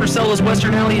 Did you know Purcella's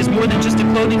Western Alley is more than just a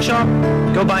clothing shop?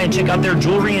 Go by and check out their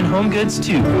jewelry and home goods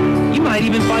too. You might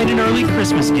even find an early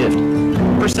Christmas gift.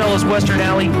 Purcella's Western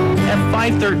Alley at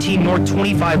 513 North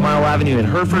 25 Mile Avenue in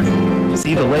Hereford.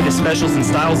 See the latest specials and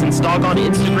styles in stock on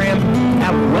Instagram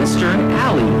at Western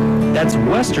Alley. That's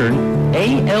Western,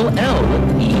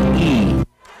 A-L-L-E-E.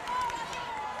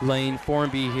 Lane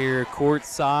Formby here,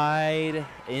 courtside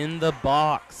in the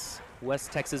box.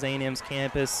 West Texas A&M's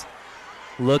campus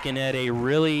looking at a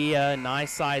really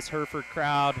nice-sized Hereford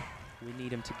crowd. We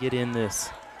need them to get in this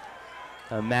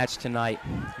match tonight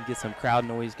and get some crowd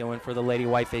noise going for the Lady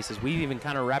Whitefaces. We've even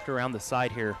kind of wrapped around the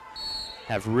side here,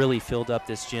 have really filled up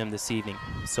this gym this evening.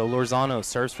 So Lorzano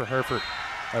serves for Hereford.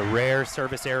 A rare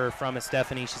service error from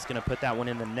Estefany. She's going to put that one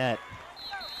in the net.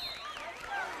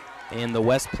 And the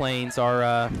West Plains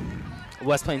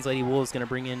Lady Wolves going to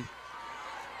bring in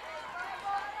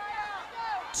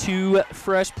 2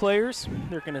 fresh players.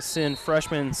 They're going to send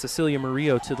freshman Cecilia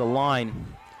Murillo to the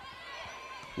line.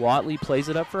 Watley plays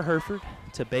it up for Hereford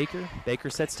to Baker. Baker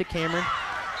sets to Cameron.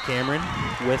 Cameron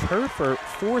with her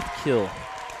 4th kill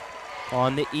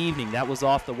on the evening. That was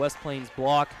off the West Plains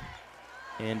block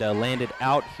and landed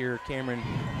out here. Cameron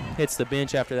hits the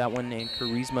bench after that one, and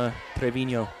Charisma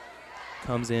Trevino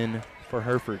comes in for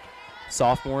Hereford.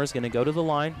 Sophomore is going to go to the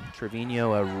line.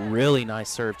 Trevino, a really nice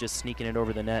serve, just sneaking it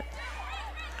over the net.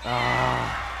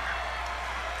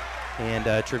 And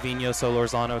Trevino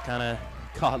Solorzano kind of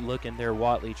caught looking there.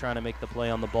 Watley trying to make the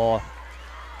play on the ball,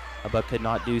 but could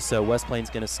not do so. West Plains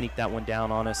going to sneak that one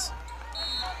down on us.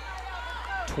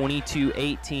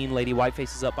 22-18, Lady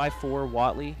Whitefaces up by 4.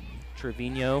 Watley,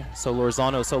 Trevino,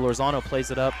 Solorzano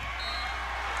plays it up.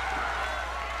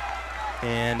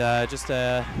 And just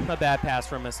a bad pass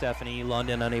from Stephanie.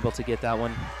 London unable to get that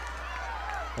one.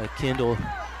 Kendall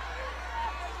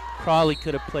probably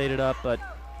could have played it up, but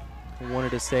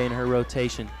wanted to stay in her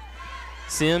rotation.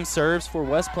 Sims serves for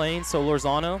West Plains.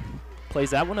 Solorzano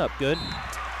plays that one up good.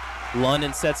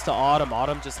 London sets to Autumn.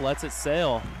 Autumn just lets it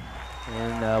sail.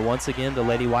 And once again, the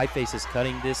Lady Whitefaces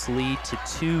cutting this lead to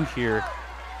 2 here.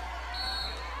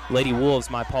 Lady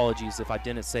Wolves, my apologies if I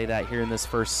didn't say that here in this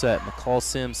first set. McCall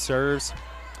Sims serves.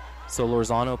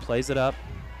 Solorzano plays it up.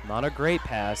 Not a great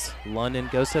pass. London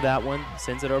goes to that one,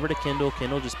 sends it over to Kendall.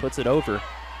 Kendall just puts it over.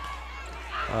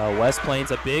 West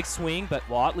Plains a big swing, but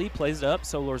Watley plays it up.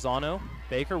 Solorzano.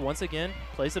 Baker once again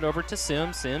plays it over to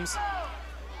Sims. Sims,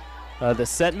 the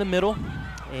set in the middle,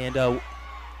 and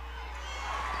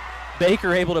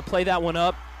Baker able to play that one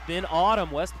up. Then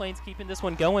Autumn, West Plains keeping this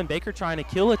one going. Baker trying to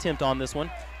kill attempt on this one.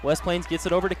 West Plains gets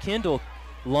it over to Kendall.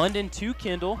 London to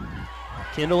Kendall.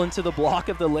 Kendall into the block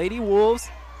of the Lady Wolves.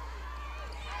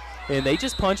 And they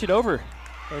just punch it over.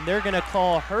 And they're going to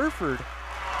call Hereford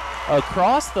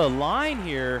across the line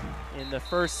here in the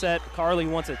first set. Carly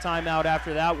wants a timeout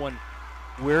after that one.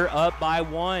 We're up by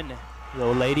 1. The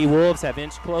Lady Wolves have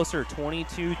inched closer,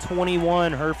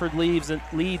 22-21. Hereford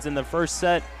leads in the first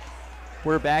set.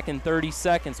 We're back in 30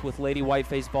 seconds with Lady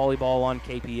Whiteface Volleyball on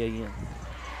KPAN.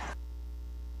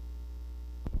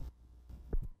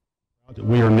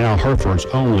 We are now Hereford's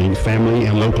only family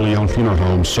and locally owned funeral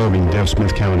home serving Dev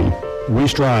Smith County. We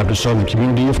strive to serve the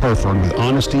community of Hereford with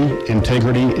honesty,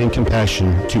 integrity, and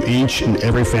compassion to each and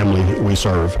every family we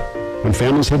serve. When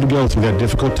families have to go through that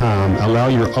difficult time, allow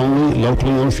your only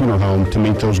locally owned funeral home to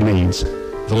meet those needs.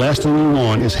 The last thing we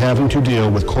want is having to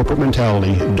deal with corporate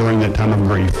mentality during that time of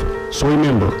grief. So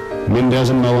remember, Mendez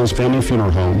and Mullins Family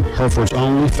Funeral Home, Hereford's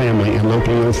only family and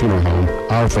locally owned funeral home,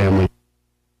 our family.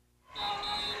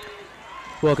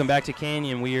 Welcome back to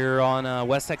Canyon. We are on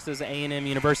West Texas A&M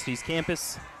University's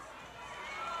campus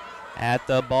at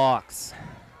the box.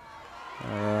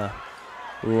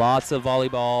 Lots of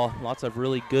volleyball, lots of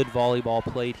really good volleyball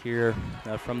played here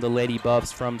from the Lady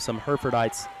Buffs, from some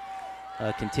Herefordites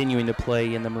continuing to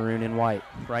play in the maroon and white.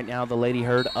 Right now the Lady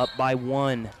Herd up by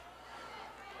 1.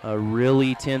 A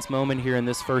really tense moment here in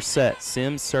this first set.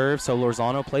 Sims serves, so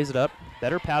Solorzano plays it up.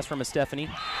 Better pass from Stephanie.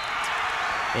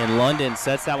 And London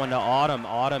sets that one to Autumn.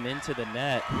 Autumn into the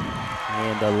net.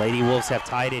 And the Lady Wolves have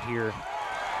tied it here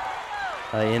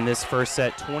in this first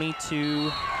set,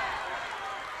 22-22.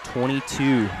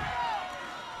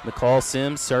 McCall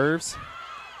Sims serves.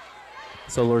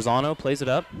 So Solorzano plays it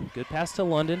up. Good pass to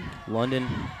London. London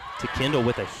to Kendall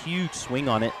with a huge swing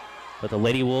on it. But the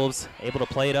Lady Wolves able to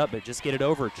play it up, but just get it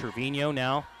over. Trevino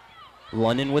now.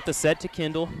 London with the set to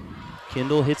Kendall.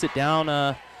 Kendall hits it down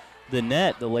the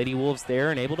net. The Lady Wolves there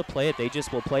and able to play it. They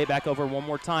just will play it back over one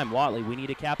more time. Watley, we need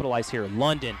to capitalize here.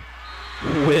 London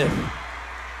with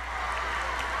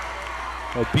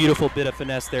a beautiful bit of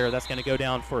finesse there. That's going to go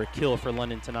down for a kill for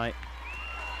London tonight.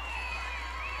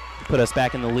 Put us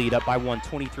back in the lead, up by 1,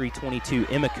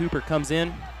 23-22. Emma Cooper comes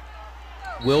in.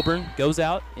 Wilburn goes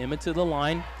out. Emma to the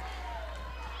line.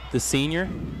 The senior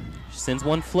sends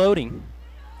one floating.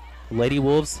 Lady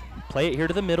Wolves play it here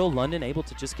to the middle. London able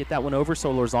to just get that one over.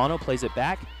 So Solorzano plays it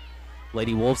back.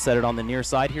 Lady Wolves set it on the near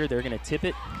side here. They're going to tip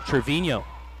it. Trevino,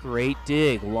 great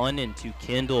dig. London to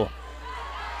Kendall.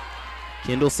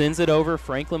 Kendall sends it over.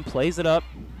 Franklin plays it up.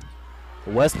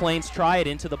 West Plains try it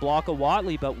into the block of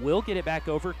Watley, but will get it back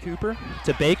over. Cooper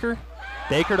to Baker.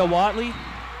 Baker to Watley.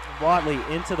 Watley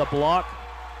into the block.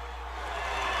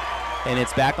 And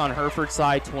it's back on Hereford's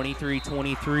side,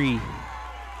 23-23.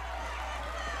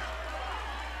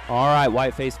 All right,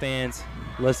 Whiteface fans,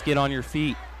 let's get on your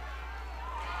feet.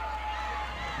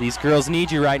 These girls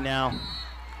need you right now.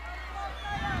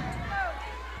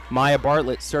 Maya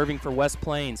Bartlett serving for West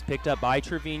Plains, picked up by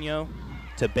Trevino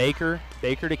to Baker.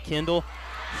 Baker to Kendall.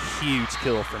 Huge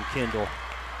kill from Kendall.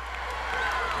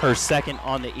 Her second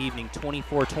on the evening,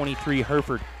 24-23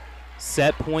 Hereford.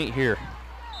 Set point here.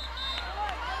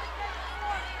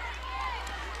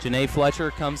 Janae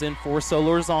Fletcher comes in for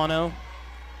Solorzano.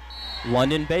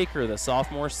 London Baker, the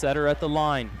sophomore setter at the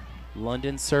line.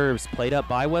 London serves, played up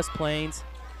by West Plains.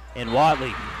 And Watley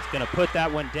is going to put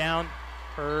that one down.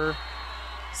 Her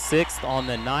sixth on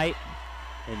the night.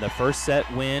 And the first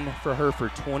set win for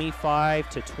Hereford,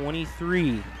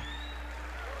 25-23.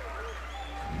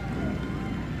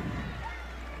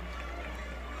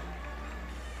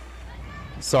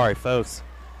 Sorry, folks.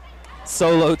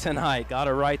 Solo tonight. Got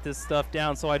to write this stuff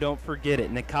down so I don't forget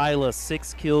it. Nikayla,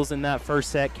 6 kills in that first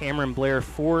set. Cameron Blair,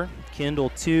 4. Kendall,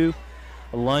 2.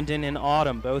 London and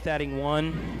Autumn both adding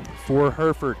 1 for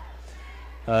Hereford.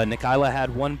 Nikayla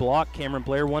had 1 block. Cameron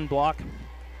Blair, 1 block.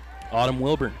 Autumn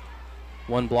Wilburn,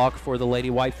 1 block for the Lady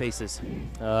Whitefaces.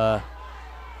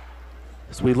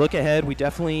 As we look ahead, we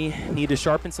definitely need to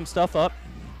sharpen some stuff up.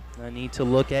 I need to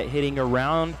look at hitting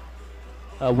around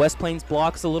West Plains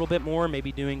blocks a little bit more,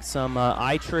 maybe doing some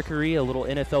eye trickery, a little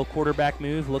NFL quarterback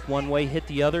move, look one way, hit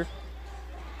the other.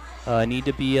 Need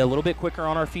to be a little bit quicker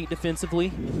on our feet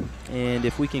defensively, and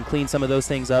if we can clean some of those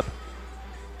things up,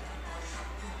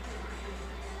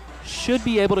 should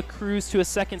be able to cruise to a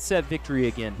second set victory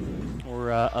again, or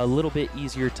a little bit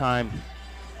easier time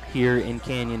here in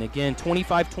Canyon. Again,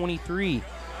 25-23.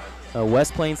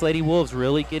 West Plains Lady Wolves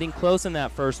really getting close in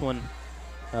that first one.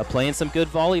 Playing some good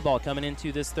volleyball coming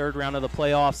into this third round of the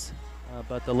playoffs,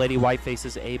 but the Lady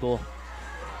Whitefaces able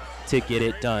to get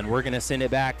it done. We're going to send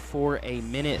it back for a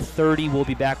minute 30. We'll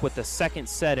be back with the second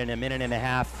set in a minute and a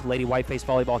half. Lady Whiteface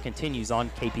volleyball continues on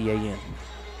KPAN.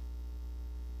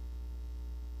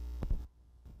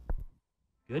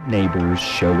 Good neighbors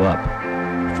show up.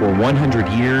 For 100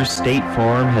 years, State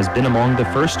Farm has been among the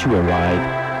first to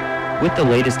arrive with the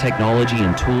latest technology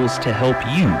and tools to help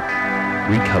you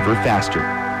recover faster.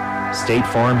 State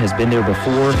Farm has been there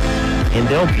before, and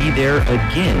they'll be there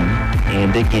again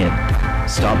and again.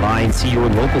 Stop by and see your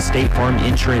local State Farm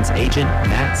insurance agent,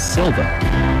 Matt Silva,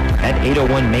 at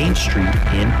 801 Main Street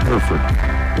in Hereford.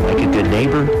 Like a good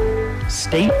neighbor,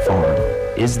 State Farm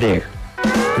is there. The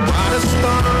brightest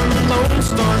star in the Lone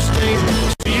Star State.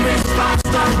 Stevens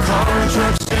 5-star car and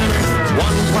truck center.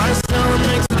 One price seller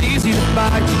makes it easy to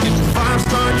buy. You get the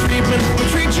 5-star treatment, we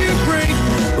treat you great.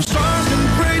 With stars and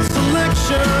great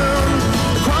selection,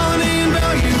 quality and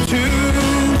value too.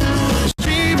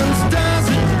 Stevens does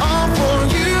it all for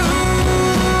you.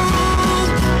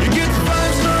 You get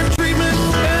 5-star treatment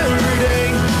every day.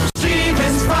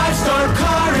 Stevens 5-star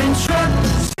car and truck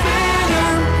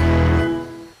center.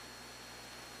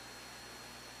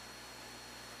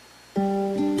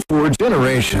 For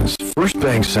generations, First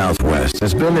Bank Southwest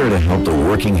has been there to help the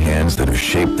working hands that have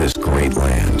shaped this great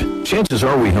land. Chances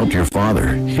are we helped your father,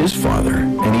 his father,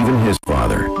 and even his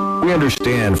father. We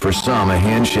understand for some a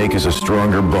handshake is a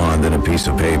stronger bond than a piece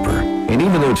of paper. And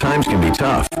even though times can be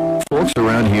tough, folks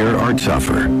around here are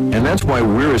tougher. And that's why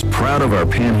we're as proud of our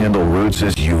Panhandle roots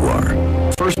as you are.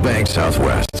 First Bank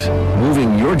Southwest,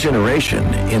 moving your generation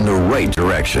in the right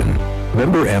direction.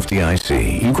 Member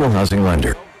FDIC, Equal Housing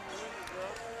Lender.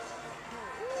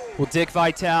 Well, Dick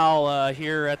Vitale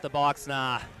here at the box.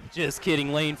 Nah, just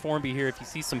kidding. Lane Formby here. If you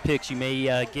see some pics, you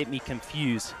may get me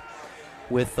confused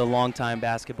with the longtime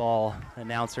basketball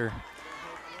announcer.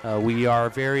 We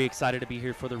are very excited to be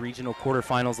here for the regional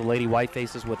quarterfinals. The Lady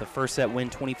Whitefaces with a first set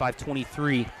win,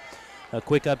 25-23. A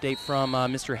quick update from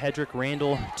Mr. Hedrick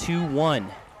Randall, 2-1,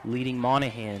 leading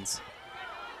Monahans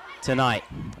tonight.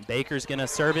 Baker's going to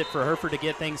serve it for Hereford to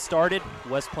get things started.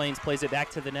 West Plains plays it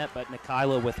back to the net, but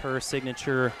Nikayla with her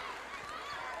signature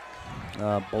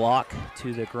block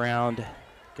to the ground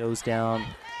goes down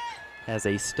as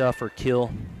a stuff or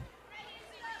kill.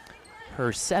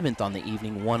 Her 7th on the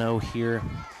evening, 1-0 here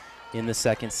in the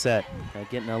second set.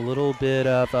 Getting a little bit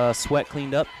of sweat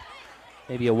cleaned up.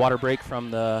 Maybe a water break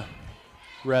from the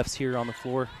refs here on the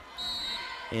floor.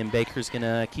 And Baker's going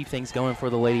to keep things going for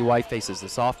the Lady Whitefaces. The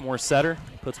sophomore setter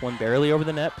puts one barely over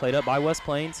the net, played up by West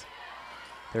Plains.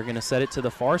 They're going to set it to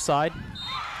the far side.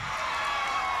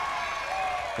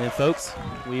 And, folks,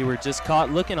 we were just caught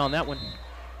looking on that one.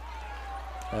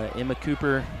 Emma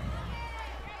Cooper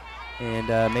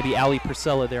and maybe Allie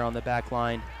Priscilla there on the back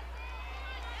line.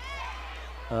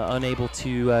 Unable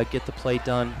to get the play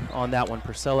done on that one.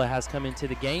 Priscilla has come into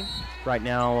the game. Right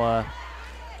now,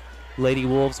 Lady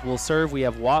Wolves will serve. We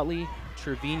have Watley,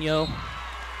 Trevino,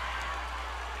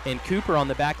 and Cooper on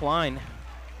the back line.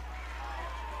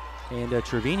 And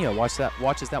Trevino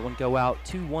watches that one go out.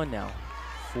 2-1 now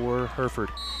for Hereford.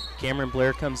 Cameron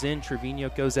Blair comes in. Trevino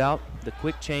goes out. The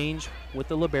quick change with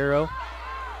the libero.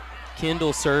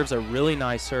 Kendall serves a really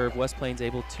nice serve. West Plains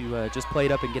able to just play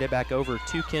it up and get it back over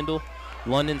to Kendall.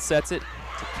 London sets it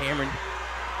to Cameron.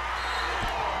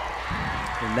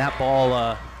 And that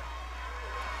ball,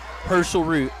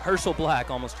 Herschel Black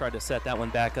almost tried to set that one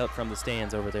back up from the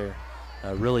stands over there.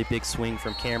 A really big swing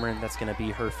from Cameron. That's going to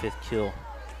be her 5th kill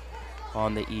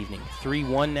on the evening.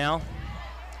 3-1 now.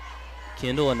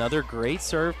 Kendall, another great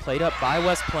serve, played up by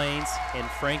West Plains, and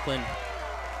Franklin,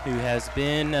 who has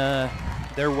been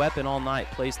their weapon all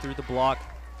night, plays through the block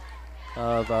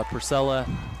of Priscilla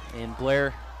and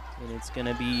Blair, and it's going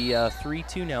to be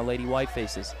 3-2 now, Lady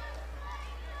Whitefaces.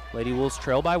 Lady Wolves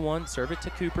trail by 1, serve it to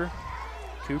Cooper.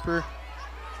 Cooper,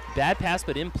 bad pass,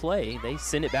 but in play. They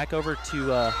send it back over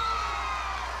to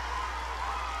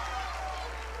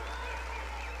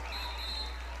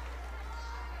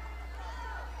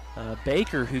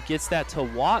Baker, who gets that to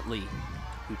Watley,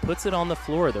 who puts it on the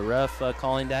floor. The ref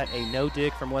calling that a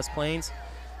no-dig from West Plains,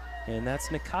 and that's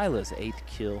Nikaila's 8th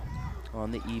kill on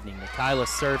the evening. Nikaila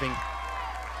serving,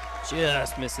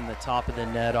 just missing the top of the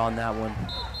net on that one.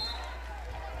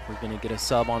 We're going to get a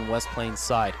sub on West Plains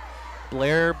side.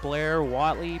 Blair,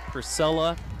 Watley,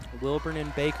 Priscilla, Wilburn,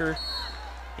 and Baker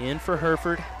in for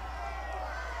Hereford.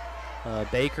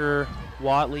 Baker,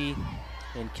 Watley,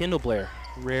 and Kendall Blair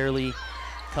rarely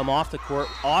come off the court.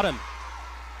 Autumn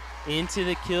into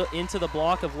the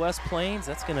block of West Plains.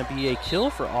 That's going to be a kill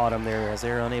for Autumn there, as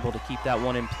they're unable to keep that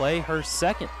one in play. Her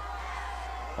second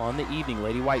on the evening.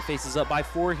 Lady Whitefaces up by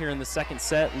 4 here in the second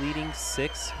set, leading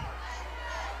 6-2.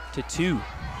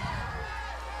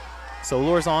 So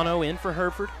Lorzano in for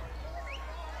Hereford.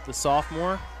 The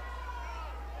sophomore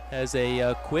has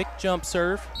a quick jump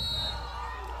serve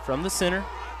from the center.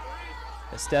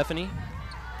 Stephanie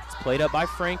is played up by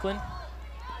Franklin.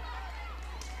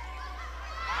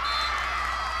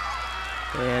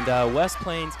 And West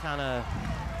Plains kind of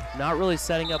not really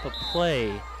setting up a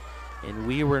play, and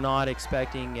we were not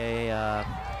expecting a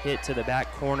hit to the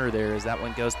back corner there as that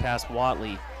one goes past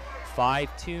Watley.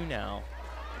 5-2 now.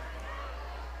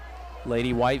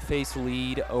 Lady Whiteface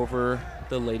lead over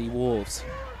the Lady Wolves.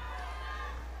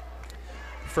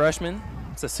 Freshman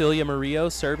Cecilia Murillo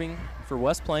serving for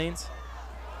West Plains.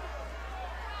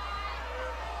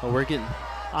 Well, we're getting,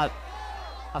 I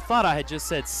thought I had just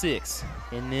said 6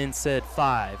 and then said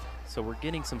 5, so we're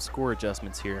getting some score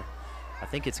adjustments here. I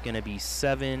think it's going to be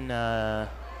 7-2.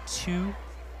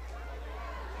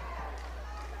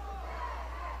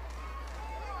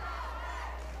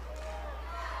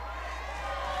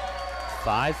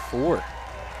 5-4.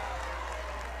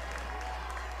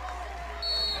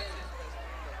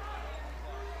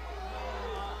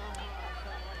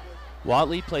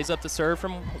 Watley plays up the serve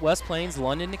from West Plains.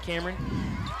 London to Cameron.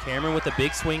 Cameron with a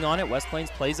big swing on it. West Plains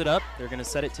plays it up. They're going to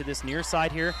set it to this near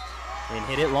side here and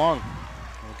hit it long.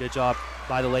 Well, good job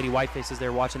by the Lady Whitefaces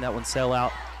there, watching that one sail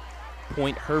out.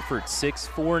 Point Hereford,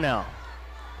 6-4 now.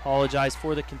 Apologize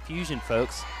for the confusion,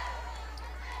 folks.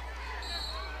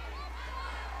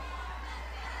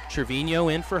 Trevino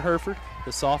in for Hereford,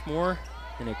 the sophomore.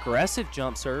 An aggressive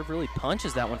jump serve, really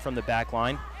punches that one from the back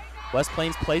line. West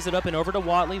Plains plays it up and over to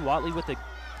Watley. Watley with a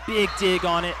big dig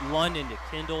on it. London to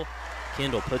Kendall.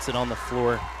 Kendall puts it on the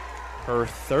floor. Her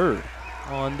third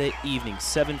on the evening.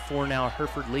 7-4 now,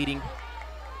 Hereford leading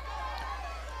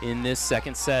in this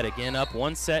second set. Again, up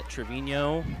 1 set.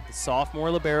 Trevino, the sophomore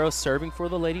libero, serving for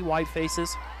the Lady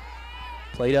Whitefaces.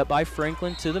 Played up by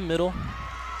Franklin to the middle.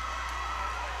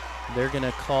 They're going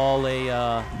to call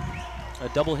a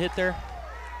double hit there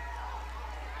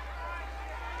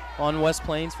on West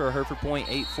Plains for a Hereford point.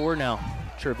 8-4 now.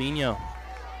 Trevino.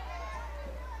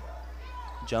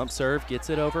 Jump serve, gets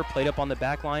it over. Played up on the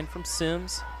back line from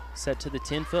Sims. Set to the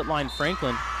 10-foot line,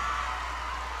 Franklin.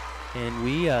 And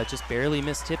we just barely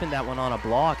missed tipping that one on a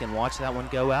block and watch that one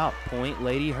go out. Point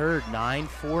Lady Herd.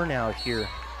 9-4 now here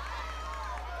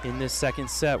in this second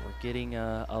set. We're getting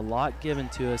a lot given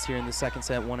to us here in the second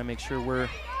set. Want to make sure we're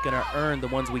going to earn the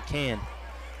ones we can.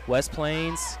 West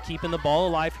Plains keeping the ball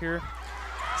alive here.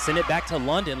 Send it back to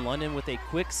London. London with a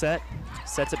quick set.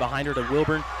 Sets it behind her to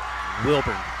Wilburn.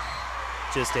 Wilburn,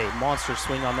 just a monster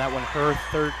swing on that one. Her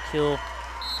third kill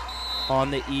on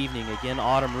the evening. Again,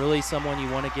 Autumn, really someone you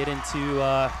want to get into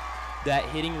that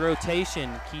hitting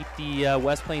rotation. Keep the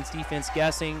West Plains defense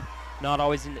guessing, not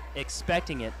always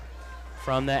expecting it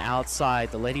from the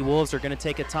outside. The Lady Wolves are going to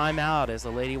take a timeout as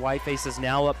the Lady Whitefaces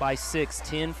now up by 6,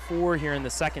 10-4 here in the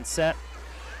second set.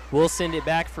 We'll send it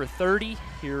back for 30,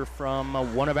 hear from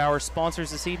one of our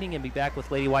sponsors this evening, and be back with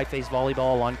Lady Whiteface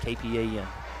Volleyball on KPAN.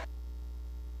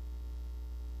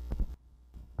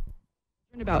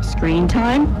 About screen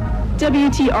time?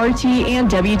 WTRT and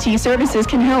WT Services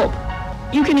can help.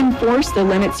 You can enforce the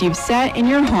limits you've set in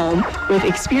your home with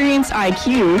Experience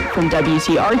IQ from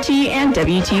WTRT and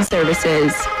WT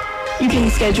Services. You can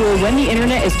schedule when the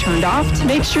internet is turned off to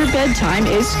make sure bedtime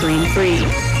is screen-free.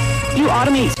 You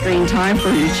automate screen time for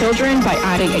your children by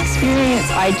adding Experience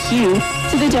IQ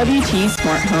to the WT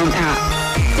Smart Home app.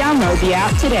 Download the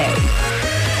app today.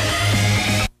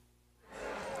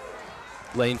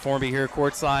 Lane Formby here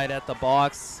courtside at the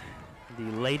box, the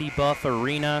Lady Buff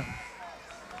Arena.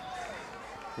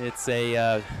 It's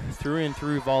a through and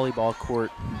through volleyball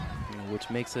court. which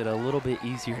makes it a little bit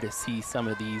easier to see some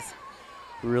of these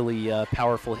really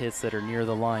powerful hits that are near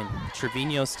the line.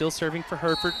 Trevino still serving for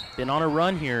Hereford. Been on a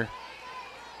run here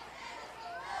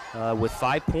with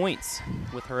 5 points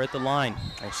with her at the line.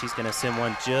 And she's going to send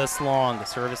one just long. The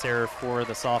service error for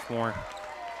the sophomore.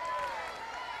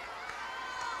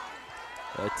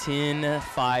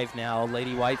 10-5 now.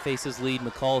 Lady Whitefaces lead.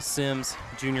 McCall Sims,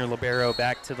 junior libero,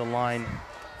 back to the line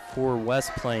for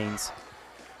West Plains.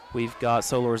 We've got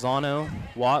Solorzano,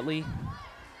 Watley,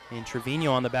 and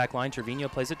Trevino on the back line. Trevino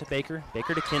plays it to Baker.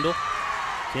 Baker to Kendall.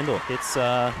 Kendall hits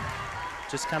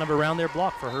just kind of around their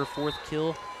block for her 4th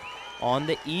kill on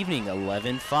the evening.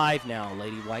 11-5 now.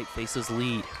 Lady Whitefaces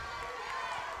lead.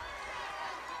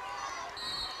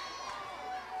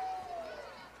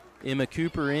 Emma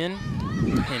Cooper in,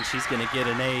 and she's going to get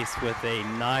an ace with a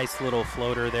nice little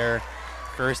floater there.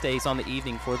 First ace on the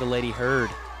evening for the Lady Herd.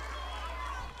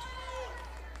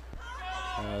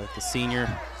 The senior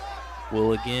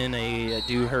will again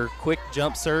do her quick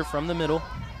jump serve from the middle.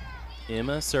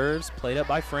 Emma serves, played up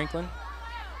by Franklin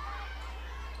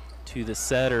to the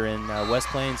setter, and West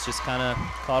Plains just kind of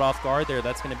caught off guard there.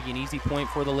 That's going to be an easy point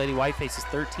for the Lady Whitefaces.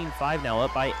 13-5 now,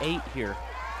 up by 8 here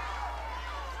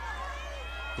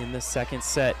in the second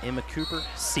set. Emma Cooper,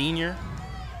 senior,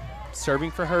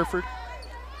 serving for Hereford.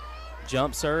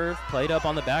 Jump serve, played up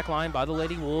on the back line by the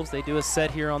Lady Wolves. They do a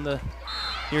set here on the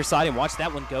near side, and watch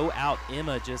that one go out.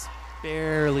 Emma just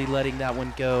barely letting that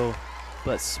one go,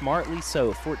 but smartly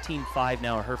so. 14-5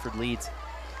 now. Hereford leads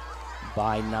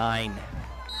by 9.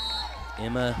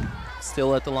 Emma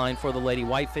still at the line for the Lady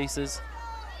Whitefaces.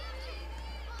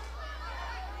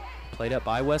 Played up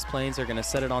by West Plains. They're going to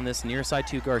set it on this near side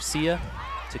to Garcia,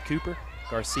 to Cooper.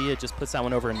 Garcia just puts that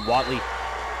one over, and Watley.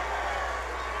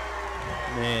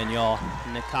 Man, y'all,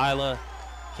 Nikayla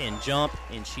can jump,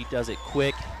 and she does it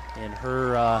quick, and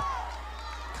her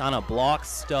kind of block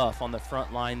stuff on the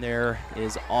front line there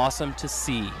is awesome to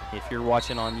see. If you're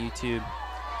watching on YouTube,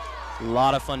 a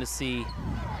lot of fun to see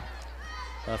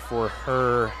for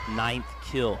her 9th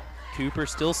kill. Cooper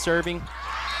still serving.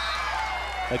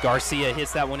 Garcia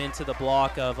hits that one into the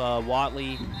block of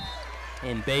Watley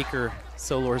and Baker.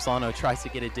 Solorzano tries to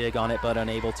get a dig on it, but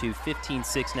unable to.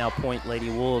 15-6 now, point Lady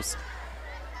Wolves.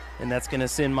 And that's going to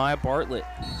send Maya Bartlett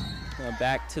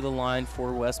back to the line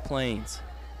for West Plains.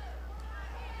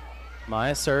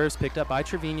 Maya serves, picked up by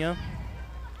Trevino.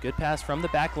 Good pass from the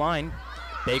back line.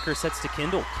 Baker sets to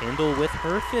Kendall. Kendall with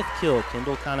her 5th kill.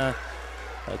 Kendall kind of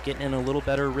getting in a little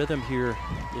better rhythm here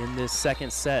in this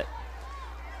second set.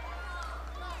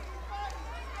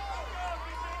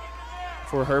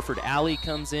 For Hereford, Alley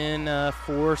comes in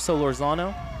for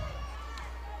Solorzano.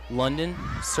 London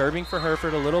serving for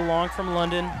Hereford, a little long from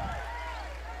London.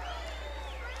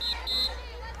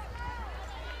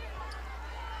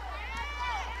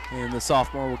 And the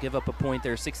sophomore will give up a point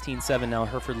there. 16-7 now.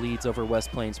 Hereford leads over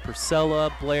West Plains.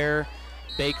 Purcella, Blair,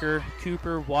 Baker,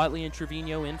 Cooper, Watley, and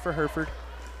Trevino in for Hereford.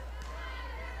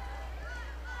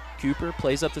 Cooper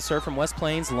plays up the serve from West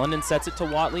Plains. London sets it to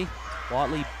Watley.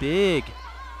 Watley big.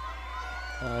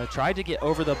 Tried to get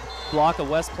over the block of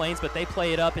West Plains, but they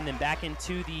play it up and then back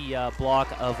into the block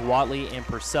of Watley and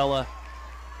Purcella.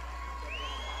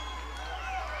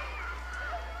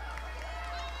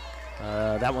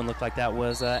 That one looked like that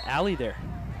was Allie there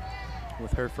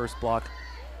with her first block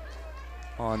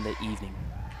on the evening.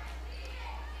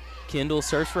 Kendall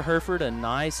serves for Hereford, a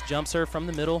nice jump serve from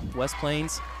the middle. West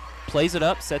Plains plays it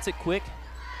up, sets it quick.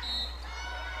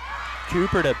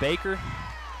 Cooper to Baker.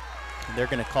 And they're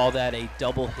going to call that a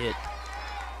double hit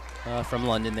from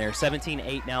London there.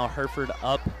 17-8 now, Hereford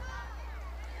up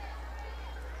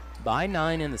by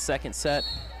 9 in the second set.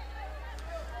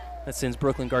 That sends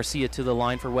Brooklyn Garcia to the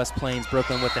line for West Plains.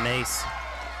 Brooklyn with an ace.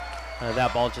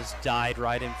 That ball just died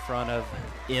right in front of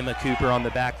Emma Cooper on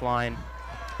the back line.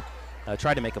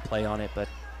 Tried to make a play on it, but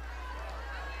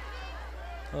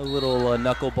a little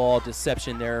knuckleball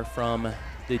deception there from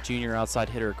the junior outside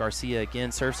hitter. Garcia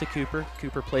again serves to Cooper.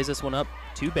 Cooper plays this one up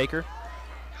to Baker.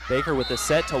 Baker with the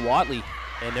set to Watley,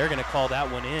 and they're going to call that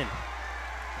one in.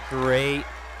 Great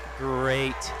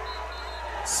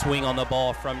swing on the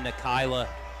ball from Nikayla.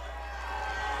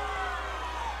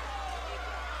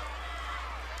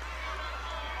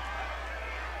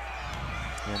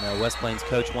 And West Plains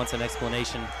coach wants an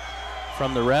explanation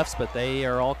from the refs, but they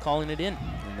are all calling it in,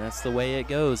 and that's the way it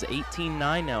goes.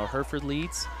 18-9 now. Hereford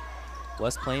leads.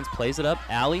 West Plains plays it up.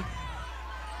 Alley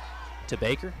to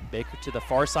Baker. Baker to the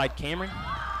far side, Cameron.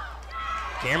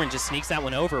 Cameron just sneaks that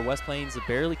one over. West Plains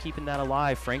barely keeping that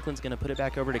alive. Franklin's going to put it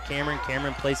back over to Cameron.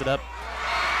 Cameron plays it up.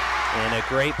 And a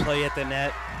great play at the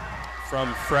net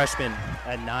from freshman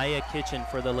Anaya Kitchen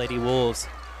for the Lady Wolves.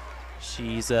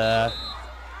 She's going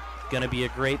to be a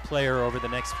great player over the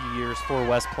next few years for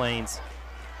West Plains.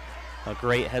 A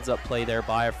great heads-up play there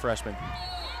by a freshman.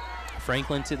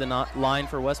 Franklin to the line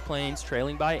for West Plains,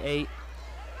 trailing by 8.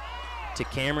 To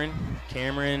Cameron.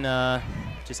 Cameron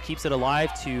just keeps it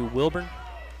alive to Wilburn.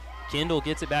 Kendall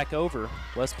gets it back over.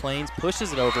 West Plains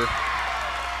pushes it over.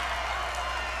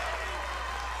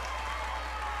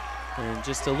 And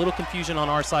just a little confusion on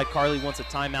our side. Carly wants a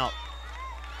timeout.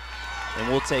 And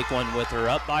we'll take one with her.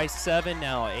 Up by 7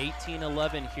 now,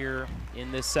 18-11 here in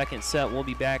this second set. We'll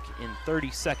be back in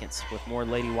 30 seconds with more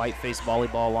Lady Whiteface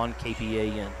volleyball on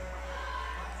KPAN.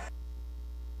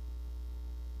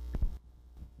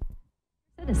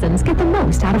 Citizens get the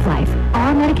most out of life.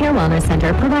 Our Medicare Wellness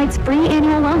Center provides free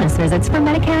annual wellness visits for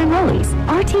Medicare enrollees.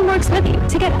 Our team works with you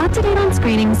to get up to date on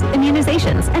screenings,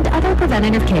 immunizations, and other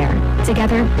preventative care.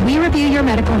 Together, we review your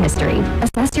medical history,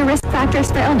 assess your risk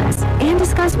factors for illness, and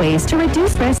discuss ways to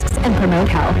reduce risks and promote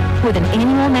health. With an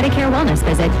annual Medicare Wellness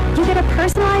visit, you get a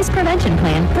personalized prevention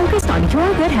plan focused on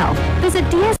your good health. Visit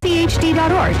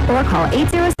dschd.org or call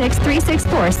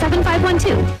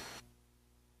 806-364-7512.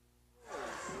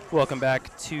 Welcome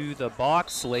back to the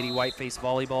box. Lady Whiteface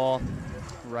volleyball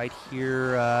right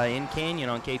here in Canyon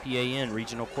on KPAN.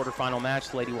 Regional quarterfinal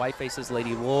match, Lady Whitefaces,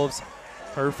 Lady Wolves.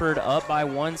 Hereford up by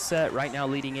 1 set, right now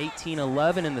leading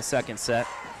 18-11 in the second set.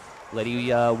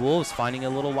 Lady Wolves finding a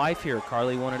little life here.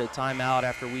 Carly wanted a timeout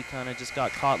after we kind of just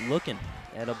got caught looking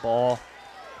at a ball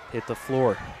hit the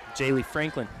floor. Jaylee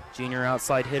Franklin, junior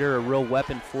outside hitter, a real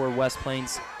weapon for West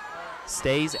Plains,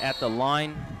 stays at the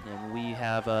line, and we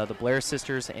have the Blair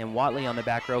sisters and Watley on the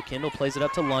back row. Kendall plays it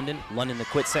up to London. London the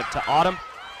quit set to Autumn.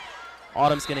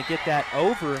 Autumn's going to get that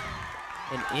over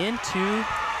and into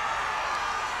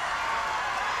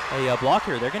a block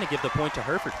here. They're going to give the point to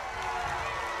Hereford.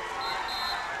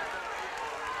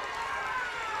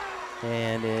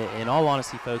 And in all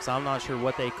honesty, folks, I'm not sure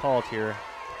what they called here,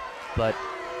 but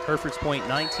Hereford's point,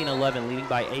 19-11, leading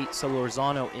by 8.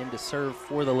 Solorzano in to serve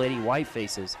for the Lady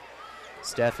Whitefaces.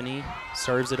 Stephanie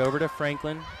serves it over to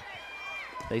Franklin.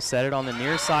 They set it on the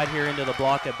near side here into the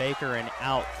block of Baker and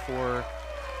out for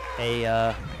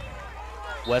a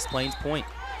West Plains point.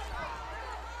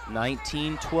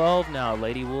 19-12 now.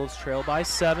 Lady Wolves trail by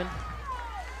 7.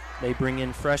 They bring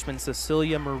in freshman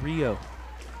Cecilia Murillo,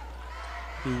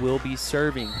 who will be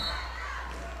serving.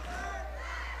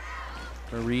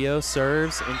 Murillo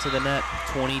serves into the net.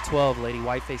 20-12. Lady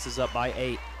Whitefaces up by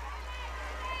 8.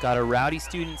 Got a rowdy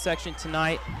student section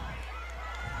tonight.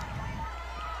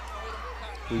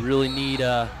 We really need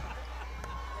the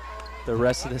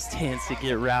rest of the stands to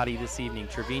get rowdy this evening.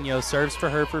 Trevino serves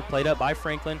for Hereford, played up by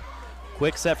Franklin.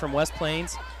 Quick set from West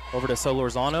Plains over to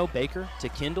Solorzano. Baker to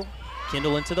Kendall.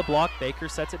 Kendall into the block. Baker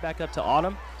sets it back up to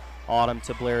Autumn. Autumn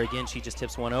to Blair again. She just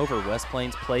tips one over. West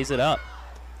Plains plays it up.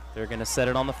 They're going to set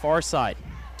it on the far side.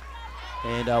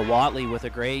 And Watley with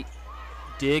a great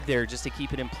dig there just to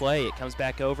keep it in play. It comes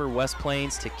back over. West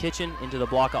Plains to Kitchen into the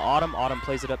block of Autumn. Autumn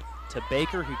plays it up to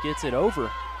Baker, who gets it over.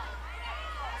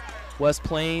 West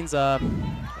Plains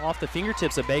off the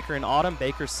fingertips of Baker and Autumn.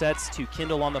 Baker sets to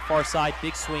Kendall on the far side.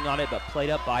 Big swing on it, but played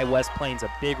up by West Plains.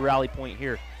 A big rally point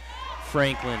here.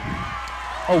 Franklin.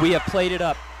 Oh, we have played it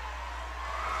up.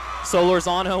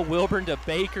 Solorzano, Wilburn to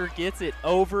Baker, gets it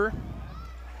over.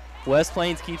 West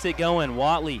Plains keeps it going.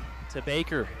 Watley to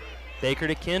Baker. Baker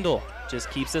to Kendall. Just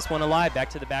keeps this one alive. Back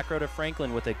to the back row to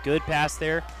Franklin with a good pass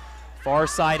there. Far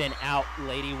side and out.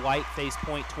 Lady Whiteface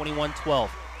point, 21-12.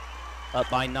 Up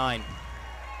by 9.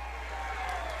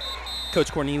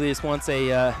 Coach Cornelius wants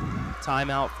a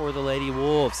timeout for the Lady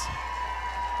Wolves.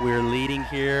 We're leading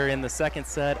here in the second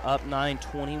set. Up 9,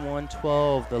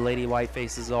 21-12. The Lady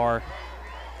Whitefaces are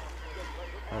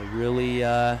really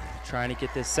trying to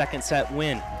get this second set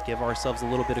win. Give ourselves a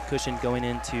little bit of cushion going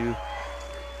into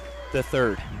the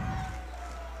third.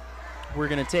 We're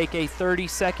going to take a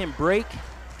 30-second break.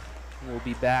 We'll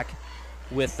be back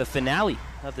with the finale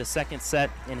of the second set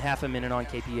in half a minute on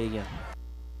KPAN.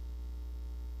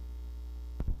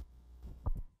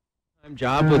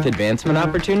 Job with advancement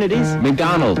opportunities?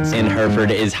 McDonald's in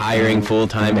Hereford is hiring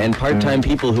full-time and part-time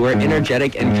people who are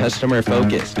energetic and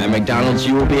customer-focused. At McDonald's,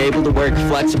 you will be able to work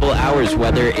flexible hours,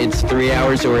 whether it's 3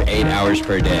 hours or 8 hours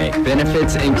per day.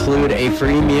 Benefits include a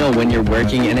free meal when you're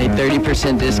working and a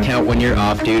 30% discount when you're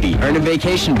off-duty. Earn a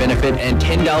vacation benefit and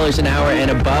 $10 an hour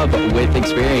and above with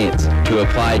experience. To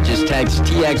apply, just text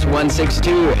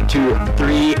TX162 to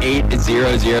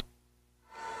 3800.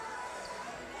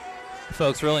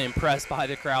 Folks, really impressed by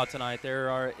the crowd tonight.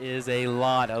 There is a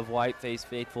lot of Whiteface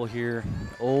faithful here,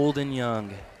 old and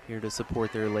young, here to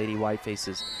support their Lady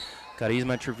Whitefaces.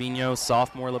 Carisma Trevino,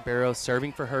 sophomore libero,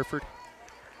 serving for Hereford.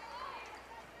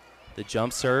 The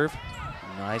jump serve,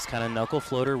 nice kind of knuckle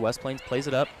floater. West Plains plays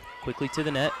it up quickly to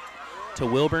the net, to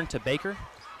Wilburn, to Baker.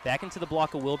 Back into the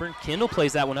block of Wilburn. Kendall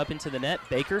plays that one up into the net.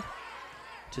 Baker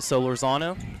to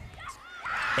Solorzano.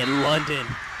 And London,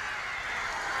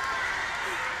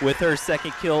 with her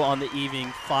second kill on the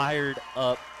evening, fired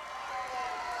up.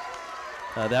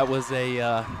 That was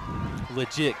a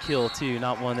legit kill, too,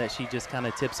 not one that she just kind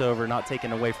of tips over, not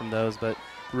taken away from those, but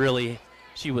really,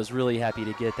 she was really happy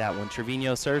to get that one.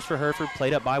 Trevino serves for Hereford,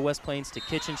 played up by West Plains to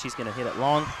Kitchen. She's going to hit it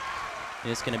long,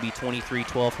 and it's going to be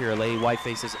 23-12 here. Lady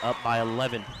Whitefaces up by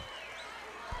 11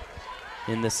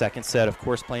 in the second set. Of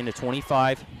course, playing to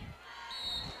 25.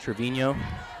 Trevino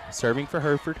serving for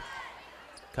Hereford.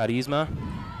 Charisma.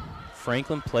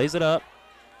 Franklin plays it up.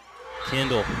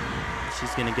 Kendall,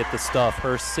 she's going to get the stuff.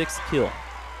 Her sixth kill,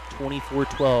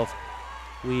 24-12.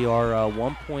 We are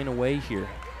 1 point away here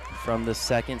from the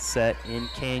second set in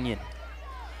Canyon.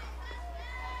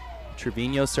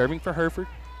 Trevino serving for Hereford.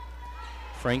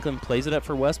 Franklin plays it up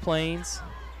for West Plains.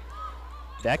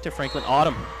 Back to Franklin.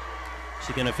 Autumn,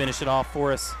 she's going to finish it off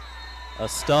for us. A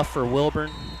stuff for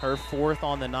Wilburn, her fourth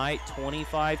on the night,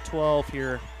 25-12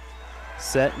 here.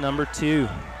 Set number 2.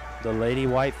 The Lady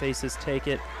Whitefaces take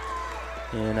it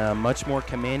in a much more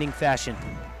commanding fashion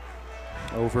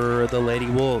over the Lady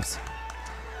Wolves.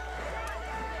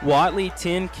 Watley,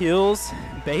 10 kills.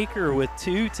 Baker with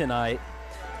 2 tonight.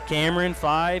 Cameron,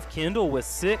 5. Kendall with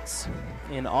 6.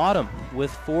 And Autumn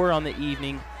with 4 on the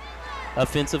evening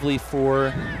offensively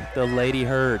for the Lady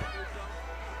Herd.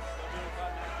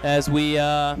 As we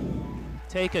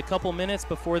take a couple minutes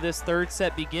before this third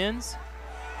set begins,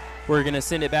 we're going to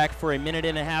send it back for a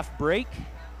 1.5-minute break.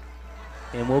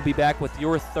 And we'll be back with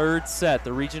your third set,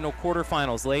 the regional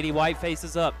quarterfinals. Lady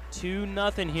Whitefaces up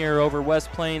 2-0 here over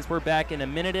West Plains. We're back in a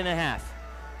 1.5 minutes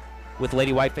with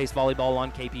Lady Whiteface Volleyball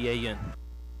on KPAN.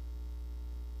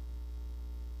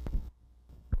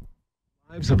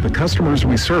 Lives of the customers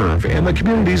we serve and the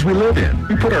communities we live in.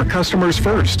 We put our customers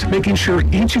first, making sure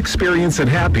each experience at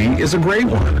Happy is a great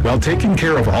one while taking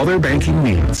care of all their banking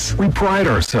needs. We pride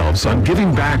ourselves on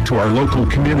giving back to our local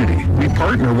community. We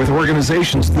partner with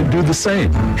organizations that do the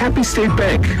same. Happy State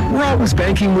Bank, we're always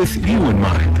banking with you in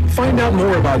mind. Find out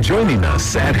more about joining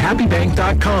us at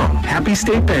happybank.com. Happy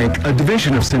State Bank, a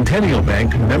division of Centennial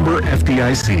Bank, member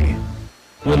FDIC.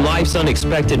 When life's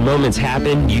unexpected moments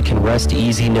happen, you can rest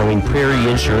easy knowing Prairie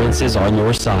Insurance is on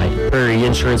your side. Prairie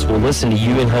Insurance will listen to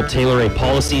you and help tailor a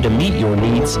policy to meet your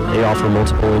needs. They offer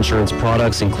multiple insurance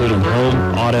products, including home,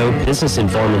 auto, business,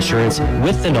 and farm insurance,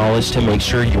 with the knowledge to make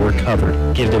sure you're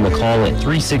covered. Give them a call at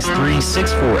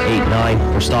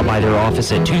 363-6489 or stop by their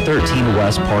office at 213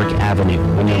 West Park Avenue.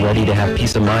 When you're ready to have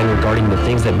peace of mind regarding the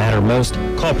things that matter most,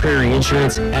 call Prairie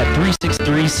Insurance at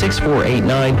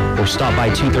 363-6489 or stop by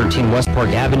 213 West Park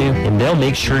Avenue, and they'll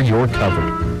make sure you're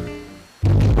covered.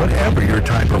 Whatever your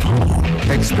type of home,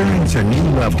 experience a new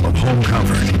level of home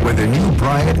comfort with the new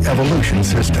Bryant Evolution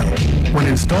system. When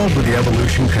installed with the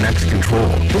Evolution Connect control,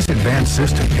 this advanced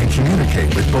system can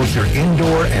communicate with both your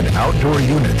indoor and outdoor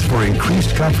units for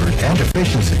increased comfort and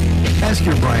efficiency. Ask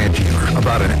your Bryant dealer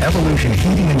about an Evolution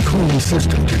heating and cooling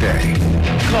system today.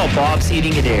 Call Bob's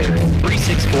Heating and Air at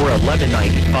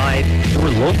 364-1195 or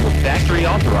local factory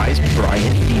authorized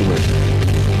Bryant dealer.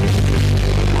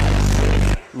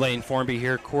 Lane Formby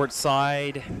here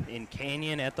courtside in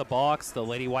Canyon at the box. The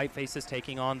Lady Whitefaces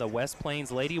taking on the West Plains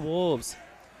Lady Wolves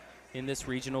in this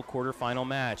regional quarterfinal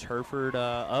match. Hereford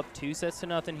up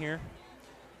 2-0 here.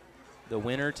 The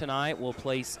winner tonight will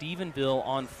play Stephenville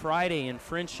on Friday in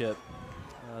Friendship.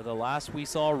 The last we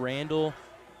saw, Randall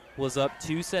was up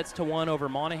 2-1 over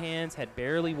Monahans, had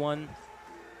barely won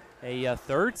a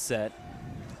third set.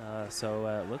 So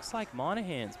it looks like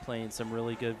Monahans playing some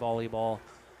really good volleyball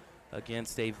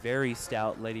against a very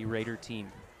stout Lady Raider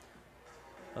team.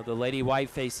 The Lady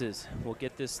Whitefaces will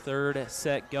get this third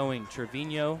set going.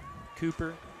 Trevino,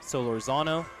 Cooper,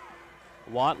 Solorzano,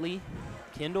 Watley,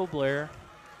 Kendall Blair,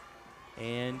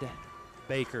 and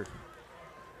Baker.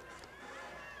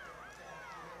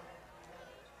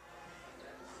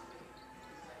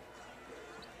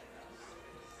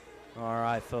 All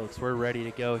right, folks, we're ready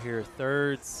to go here.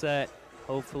 Third set,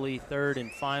 hopefully third and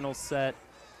final set.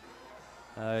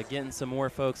 Getting some more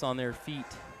folks on their feet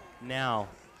now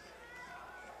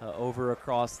over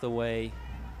across the way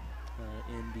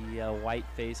in the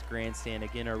Whiteface grandstand.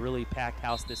 Again, a really packed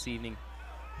house this evening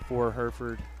for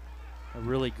Hereford.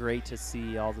 Really great to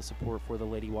see all the support for the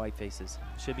Lady Whitefaces.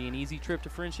 Should be an easy trip to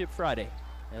Friendship Friday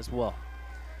as well.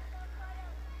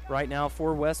 Right now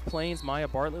for West Plains, Maya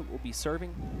Bartlett will be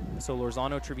serving. So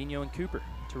Lorzano, Trevino, and Cooper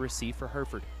to receive for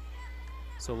Hereford.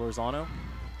 So Lorzano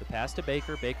The pass to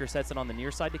Baker. Baker sets it on the near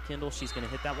side to Kendall. She's going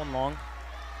to hit that one long.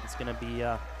 It's going to be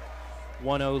a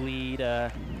 1-0 lead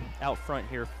out front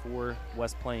here for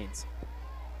West Plains.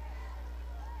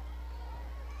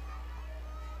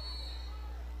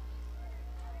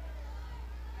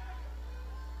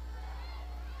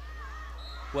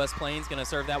 West Plains going to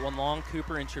serve that one long.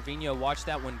 Cooper and Trevino watch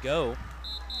that one go.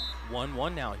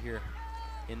 1-1 now here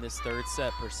in this third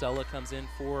set. Purcell comes in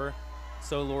for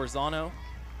Solorzano.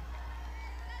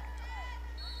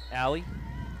 Allie,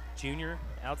 junior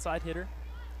outside hitter.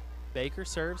 Baker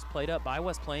serves, played up by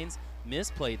West Plains.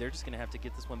 Misplayed. They're just going to have to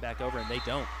get this one back over, and they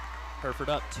don't. Hereford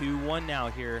up 2-1 now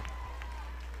here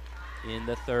in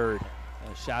the third.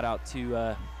 Shout out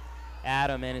to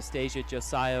Adam, Anastasia,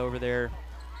 Josiah over there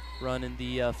running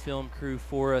the film crew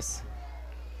for us,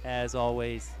 as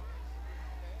always.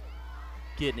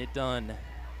 Getting it done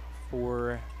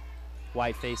for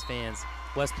Whiteface fans.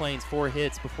 West Plains 4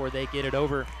 hits before they get it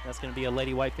over. That's going to be a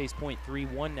Lady Whiteface point,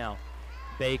 3-1 now.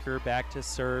 Baker back to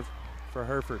serve for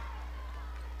Hereford.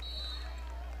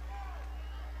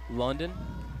 London.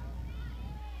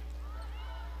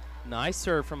 Nice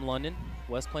serve from London.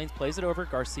 West Plains plays it over.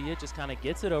 Garcia just kind of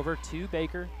gets it over to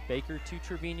Baker. Baker to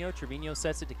Trevino. Trevino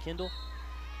sets it to Kendall.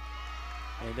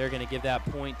 And they're going to give that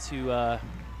point to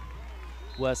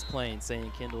West Plains,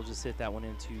 saying Kendall just hit that one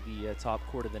into the top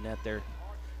court of the net there.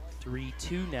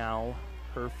 3-2 now.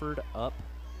 Hereford up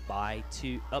by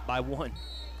 1.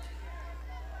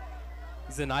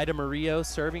 Zenaida Murillo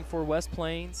serving for West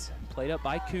Plains. Played up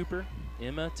by Cooper.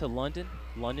 Emma to London.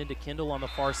 London to Kendall on the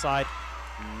far side.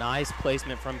 Nice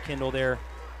placement from Kendall there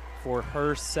for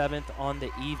her 7th on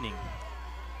the evening.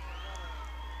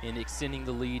 And extending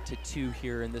the lead to 2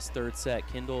 here in this third set.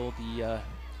 Kendall, the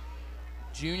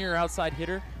junior outside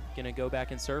hitter, going to go back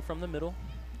and serve from the middle.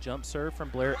 Jump serve from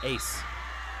Blair, ace.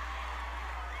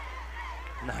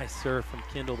 Nice serve from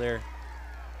Kendall there.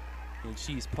 And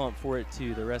she's pumped for it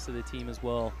too. The rest of the team as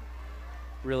well.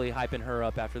 Really hyping her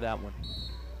up after that one.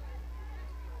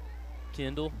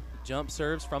 Kendall, jump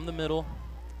serves from the middle.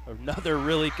 Another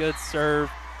really good serve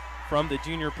from the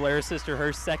junior Blair sister. Her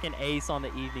 2nd ace on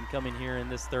the evening coming here in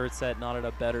this third set. Not at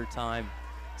a better time.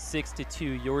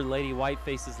 6-2. Your Lady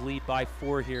Whitefaces lead by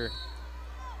 4 here.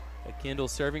 Kendall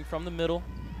serving from the middle.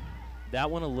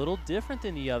 That one a little different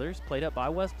than the others. Played up by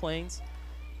West Plains.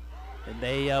 And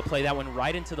they play that one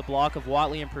right into the block of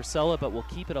Watley and Purcell, but will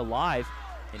keep it alive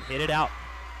and hit it out.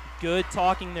 Good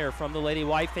talking there from the Lady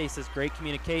Whitefaces. Great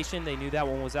communication. They knew that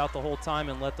one was out the whole time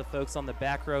and let the folks on the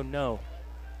back row know.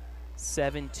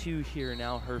 7-2 here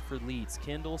now. Hereford leads.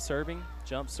 Kendall serving.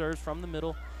 Jump serves from the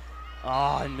middle.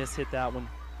 And mishit that one.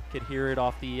 Could hear it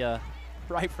off the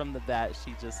right from the bat.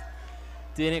 She just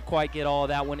didn't quite get all of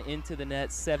that one into the net.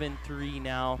 7-3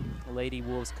 now. Lady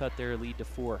Wolves cut their lead to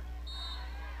 4.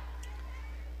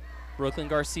 Brooklyn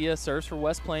Garcia serves for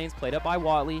West Plains. Played up by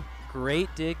Watley. Great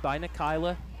dig by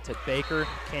Nikayla to Baker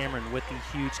Cameron with the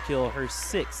huge kill. Her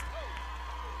 6th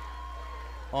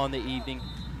on the evening.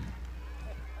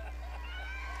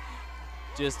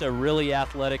 Just a really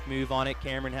athletic move on it.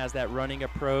 Cameron has that running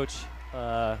approach.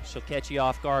 She'll catch you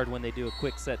off guard when they do a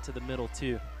quick set to the middle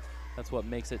too. That's what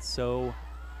makes it so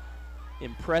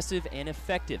impressive and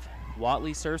effective.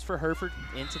 Watley serves for Hereford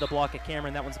into the block of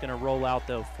Cameron. That one's going to roll out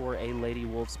though for a Lady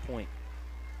Wolves point.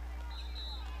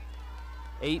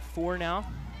 8-4 now.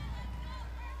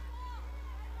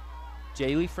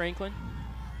 Jaylee Franklin,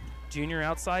 junior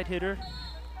outside hitter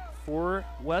for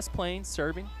West Plains,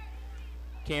 serving.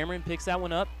 Cameron picks that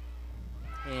one up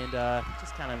and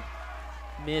just kind of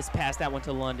missed past that one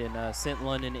to London. Sent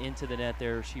London into the net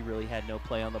there. She really had no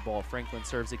play on the ball. Franklin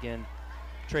serves again,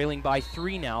 trailing by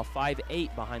 3 now,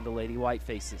 5-8 behind the Lady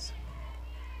Whitefaces.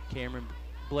 Cameron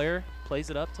Blair plays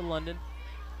it up to London.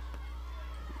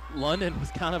 London was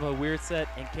kind of a weird set,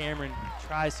 and Cameron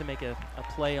tries to make a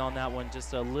play on that one,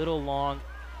 just a little long.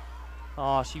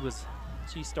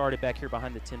 She started back here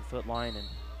behind the 10-foot line, and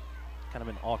kind of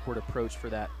an awkward approach for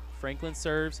that. Franklin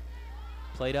serves,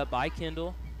 played up by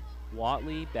Kendall.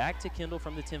 Watley back to Kendall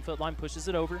from the 10-foot line, pushes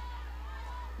it over.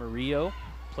 Murillo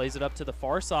plays it up to the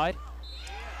far side.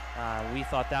 We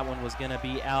thought that one was going to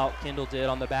be out. Kendall did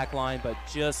on the back line, but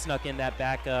just snuck in that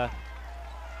back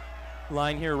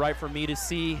line here right for me to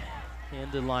see, and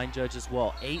the line judge as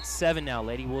well. 8-7 now.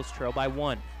 Lady Wolves trail by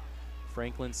 1.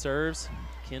 Franklin serves.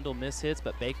 Kendall mishits,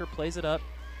 but Baker plays it up.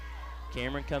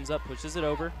 Cameron comes up, pushes it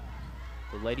over.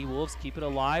 The Lady Wolves keep it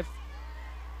alive.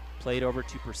 Played over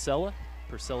to Purcell.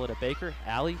 Purcell to Baker.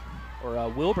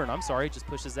 Wilburn, I'm sorry, just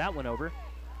pushes that one over.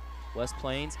 West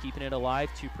Plains keeping it alive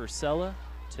to Purcell,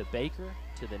 to Baker,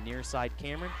 to the near side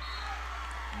Cameron.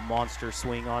 Monster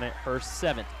swing on it, her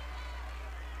 7th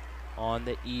on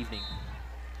the evening.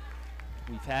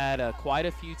 We've had quite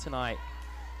a few tonight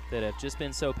that have just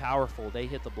been so powerful. They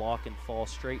hit the block and fall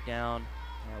straight down.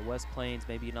 West Plains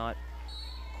maybe not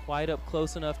quite up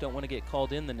close enough, don't want to get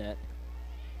called in the net,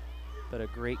 but a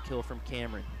great kill from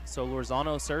Cameron. So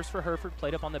Lorzano serves for Hereford,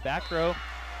 played up on the back row,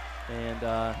 and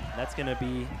that's going to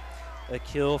be a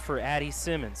kill for Addie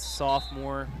Simmons,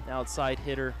 sophomore outside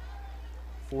hitter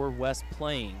for West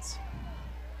Plains.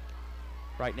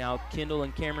 Right now, Kendall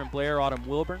and Cameron Blair, Autumn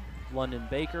Wilburn, London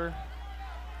Baker,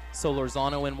 So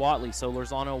Lorzano and Watley. So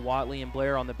Lorzano, Watley, and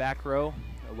Blair on the back row,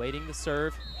 awaiting the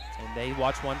serve, and they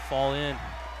watch one fall in.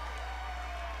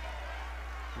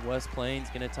 West Plains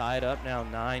going to tie it up now,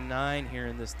 9-9 here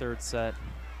in this third set.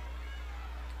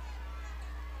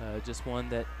 Just one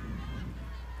that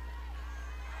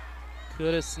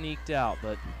could have sneaked out,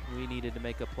 but we needed to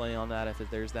make a play on that if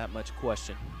there's that much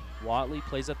question. Watley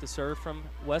plays up the serve from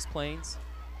West Plains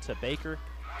to Baker,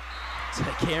 to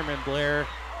Cameron Blair.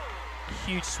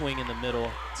 Huge swing in the middle,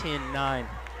 10-9.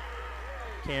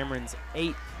 Cameron's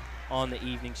 8th on the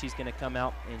evening. She's going to come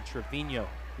out, and Trevino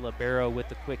Libero with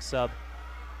the quick sub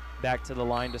back to the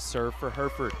line to serve for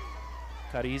Hereford.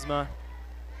 Charisma,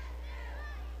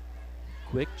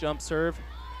 quick jump serve,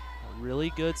 a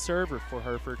really good server for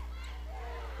Hereford.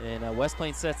 And West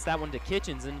Plains sets that one to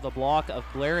Kitchens into the block of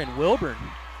Blair and Wilburn,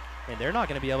 and they're not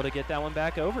going to be able to get that one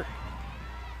back over.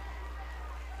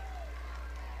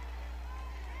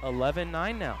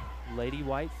 11-9 now. Lady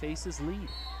Whitefaces lead.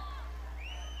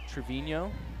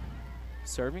 Trevino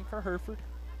serving for Hereford.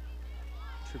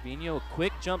 Trevino, a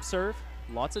quick jump serve,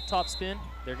 lots of top spin.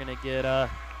 They're going to get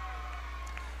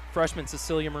freshman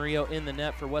Cecilia Murillo in the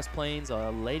net for West Plains. A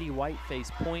Lady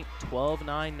Whiteface point,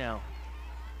 12-9 now.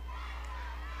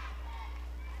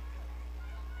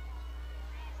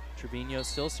 Trevino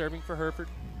still serving for Hereford.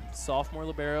 Sophomore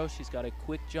libero, she's got a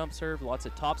quick jump serve, lots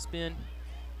of top spin.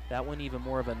 That one even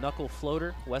more of a knuckle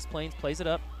floater. West Plains plays it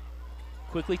up.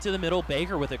 Quickly to the middle,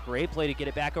 Baker with a great play to get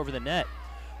it back over the net.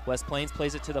 West Plains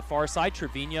plays it to the far side.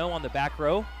 Trevino on the back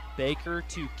row. Baker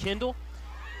to Kendall.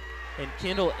 And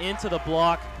Kendall into the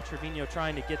block. Trevino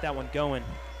trying to get that one going.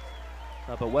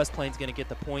 But West Plains going to get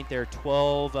the point there.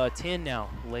 12-10 now.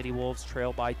 Lady Wolves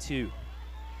trail by 2.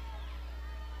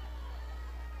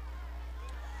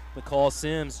 McCall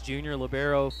Sims, junior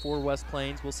libero for West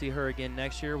Plains. We'll see her again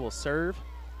next year. Will serve.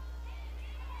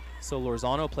 So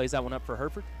Lorzano plays that one up for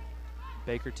Hereford.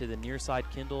 Baker to the near side.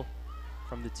 Kendall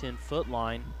from the 10-foot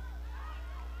line.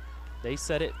 They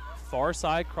set it far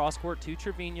side, cross court to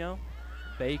Trevino.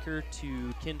 Baker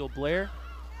to Kendall Blair.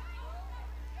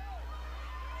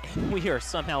 And we are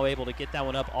somehow able to get that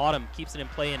one up. Autumn keeps it in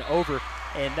play and over.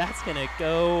 And that's going to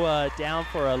go down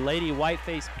for a Lady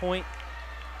Whiteface point.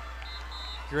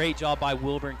 Great job by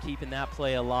Wilburn keeping that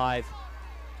play alive.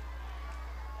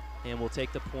 And we'll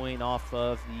take the point off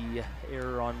of the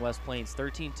error on West Plains.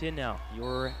 13-10 now.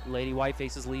 Your Lady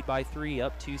Whitefaces lead by 3,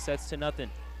 up 2-0.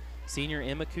 Senior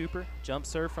Emma Cooper, jump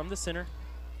serve from the center.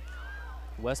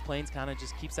 West Plains kind of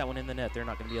just keeps that one in the net. They're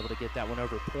not going to be able to get that one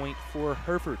over. Point for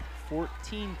Hereford,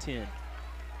 14-10.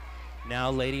 Now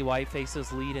Lady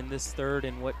Whitefaces lead in this third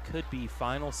and what could be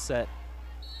final set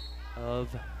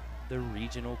of the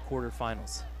regional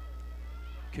quarterfinals.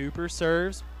 Cooper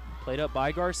serves, played up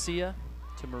by Garcia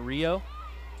to Murillo.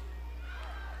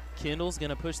 Kendall's going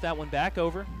to push that one back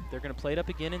over. They're going to play it up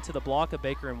again into the block of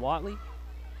Baker and Watley.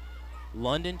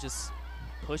 London just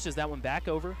pushes that one back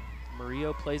over.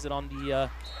 Murillo plays it on the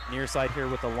near side here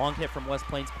with a long hit from West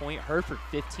Plains point. Hereford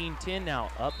 15-10 now,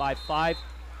 up by 5.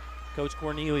 Coach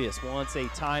Cornelius wants a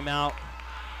timeout.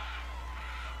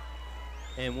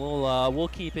 And we'll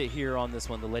keep it here on this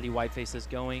one. The Lady Whitefaces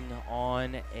going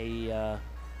on a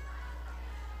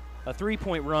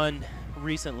 3-point run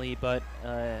recently, but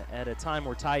at a time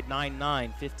we're tied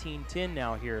 9-9, 15-10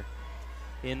 now here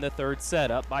in the third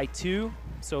set. Up by 2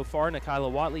 so far.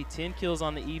 Nikayla Watley, 10 kills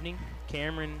on the evening.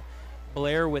 Cameron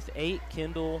Blair with 8.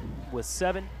 Kendall with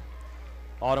 7.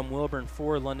 Autumn Wilburn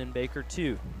 4. London Baker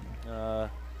 2. The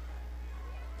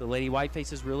Lady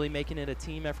Whitefaces really making it a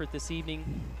team effort this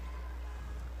evening.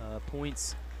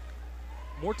 Points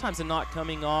more times than not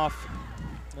coming off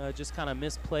just kind of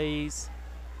misplays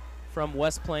from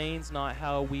West Plains. Not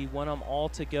how we want them all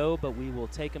to go, but we will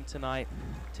take them tonight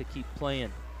to keep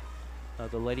playing.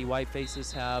 The Lady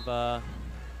Whitefaces have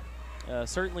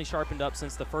certainly sharpened up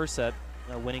since the first set,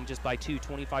 winning just by 2,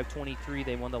 25-23.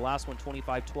 They won the last one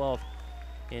 25-12.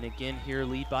 And again here,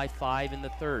 lead by 5 in the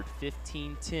third,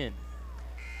 15-10.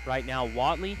 Right now,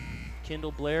 Watley,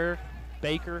 Kendall Blair,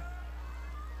 Baker,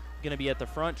 going to be at the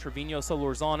front. Trevino,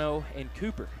 Solorzano, and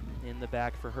Cooper in the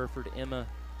back for Hereford. Emma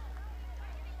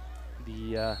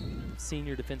the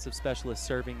senior defensive specialist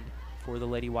serving for the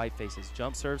Lady Whitefaces.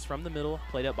 Jump serves from the middle,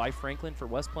 played up by Franklin for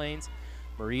West Plains.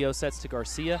 Murillo sets to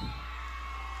Garcia.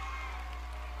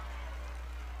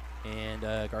 And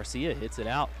Garcia hits it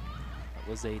out. That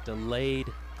was a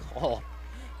delayed call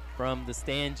from the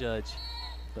stand judge,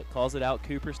 but calls it out.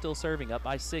 Cooper still serving, up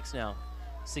by 6 now,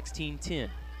 16-10.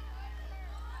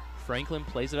 Franklin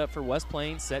plays it up for West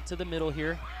Plains, set to the middle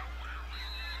here.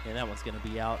 And that one's going to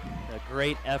be out. A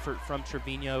great effort from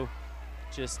Trevino.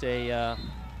 Just a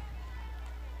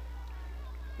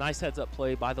nice heads-up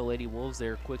play by the Lady Wolves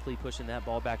there, quickly pushing that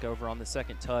ball back over on the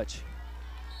second touch.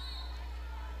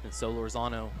 And so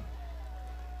Lorzano,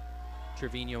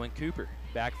 Trevino, and Cooper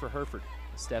back for Hereford.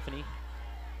 Stephanie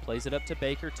plays it up to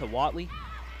Baker, to Watley.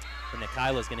 And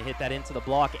Nikaila's going to hit that into the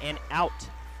block and out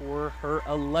for her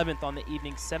 11th on the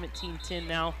evening. 17-10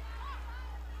 now.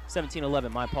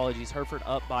 17-11, my apologies. Hereford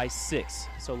up by 6.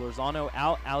 So Lorzano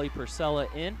out, Allie Purcella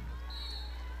in.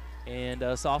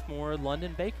 And sophomore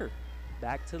London Baker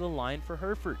back to the line for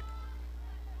Hereford.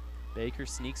 Baker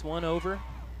sneaks one over.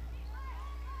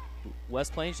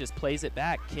 West Plains just plays it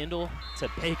back. Kendall to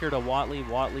Baker to Watley.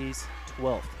 Watley's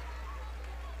 12th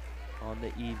on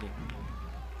the evening.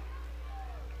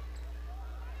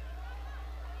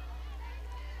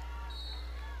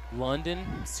 London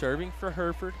serving for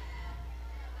Hereford.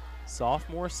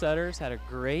 Sophomore setters, had a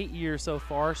great year so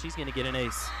far. She's going to get an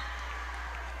ace.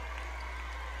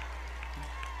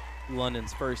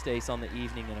 London's first ace on the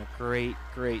evening, and a great,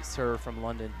 great serve from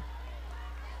London.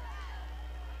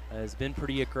 Has been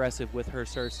pretty aggressive with her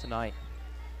serves tonight,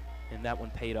 and that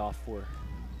one paid off for her.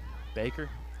 Baker,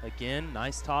 again,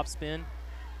 nice top spin.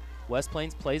 West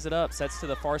Plains plays it up, sets to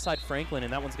the far side Franklin,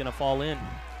 and that one's going to fall in.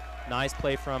 Nice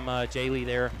play from Jaylee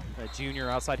there, a junior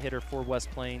outside hitter for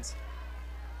West Plains.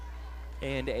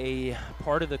 And a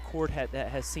part of the court that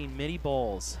has seen many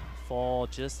balls fall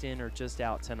just in or just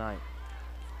out tonight.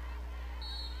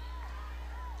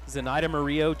 Zenaida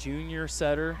Murillo, junior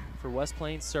setter for West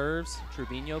Plains, serves.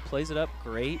 Trevino plays it up.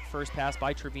 Great first pass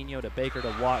by Trevino to Baker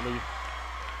to Watley.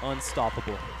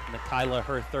 Unstoppable. Nikayla,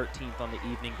 her 13th on the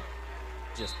evening.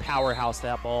 Just powerhouse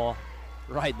that ball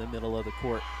right in the middle of the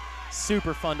court.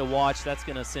 Super fun to watch. That's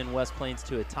going to send West Plains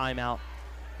to a timeout,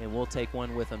 and we'll take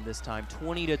one with them this time.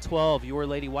 20-12, your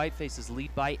Lady Whitefaces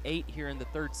lead by 8 here in the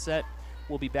third set.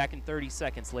 We'll be back in 30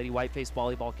 seconds. Lady Whiteface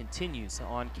volleyball continues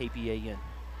on KPAN.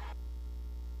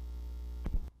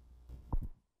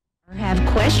 Have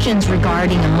questions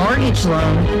regarding a mortgage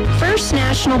loan? First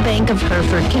National Bank of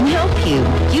Hereford can help you.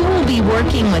 You will be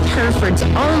working with Hereford's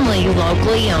only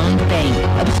locally owned bank.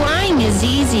 Applying is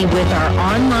easy with our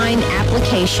online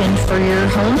application for your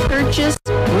home purchase,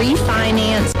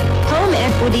 refinance, home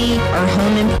equity, or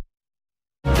home improvement.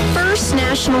 First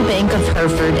National Bank of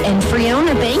Hereford and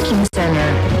Freona Banking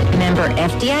Center. Member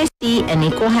FDIC and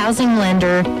Equal Housing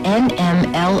Lender,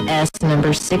 NMLS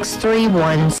number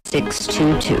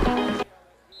 631622.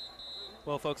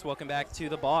 Well, folks, welcome back to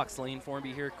the box. Lane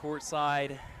Formby here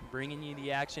courtside, bringing you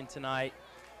the action tonight.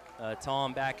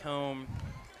 Tom back home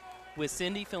with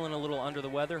Cindy, feeling a little under the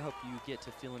weather. Hope you get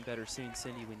to feeling better soon,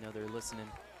 Cindy. We know they're listening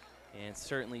and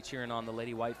certainly cheering on the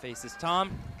Lady Whitefaces.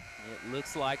 Tom, it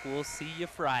looks like we'll see you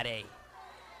Friday.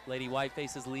 Lady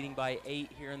Whitefaces leading by 8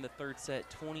 here in the third set,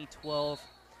 20-12.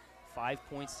 5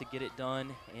 points to get it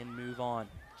done and move on.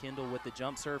 Kendall with the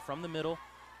jump serve from the middle.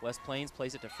 West Plains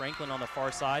plays it to Franklin on the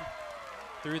far side.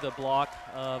 Through the block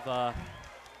of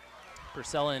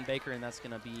Purcella and Baker, and that's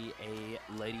going to be a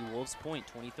Lady Wolves point.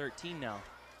 20-13 now.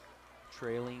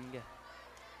 Trailing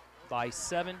by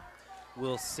 7.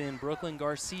 We'll send Brooklyn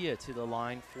Garcia to the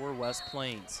line for West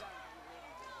Plains.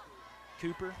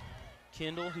 Cooper,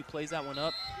 Kendall, who plays that one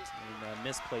up, and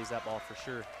misplays that ball for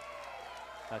sure.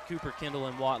 Cooper, Kendall,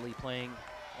 and Watley playing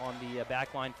on the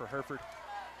back line for Hereford.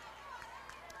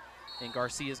 And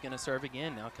Garcia's going to serve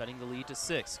again, now cutting the lead to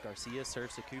 6. Garcia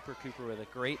serves to Cooper. Cooper with a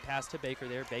great pass to Baker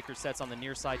there. Baker sets on the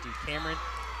near side to Cameron,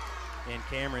 and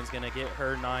Cameron's going to get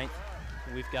her 9th.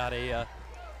 We've got a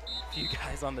few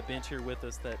guys on the bench here with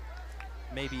us that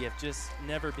maybe have just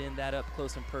never been that up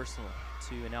close and personal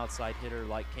to an outside hitter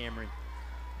like Cameron.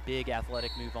 Big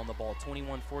athletic move on the ball.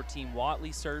 21-14,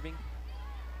 Watley serving.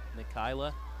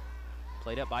 Nikayla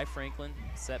played up by Franklin,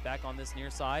 set back on this near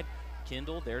side.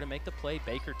 Kendall there to make the play.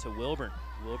 Baker to Wilburn.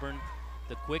 Wilburn,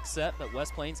 the quick set, but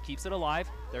West Plains keeps it alive.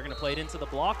 They're going to play it into the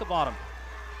block of Autumn.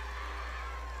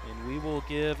 And we will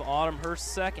give Autumn her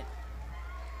 2nd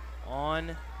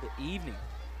on the evening.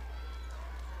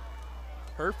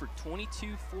 Hereford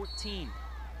 22-14.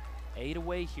 8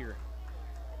 away here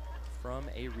from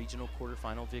a regional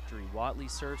quarterfinal victory. Watley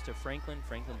serves to Franklin.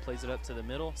 Franklin plays it up to the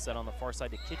middle, set on the far side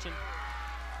to Kitchen.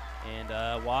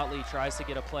 And Watley tries to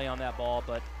get a play on that ball,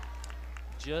 but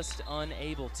just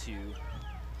unable to.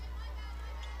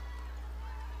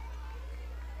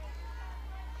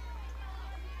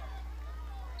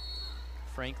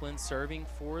 Franklin serving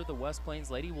for the West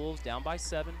Plains Lady Wolves, down by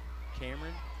 7.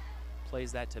 Cameron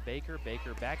plays that to Baker.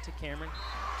 Baker back to Cameron.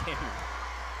 Cameron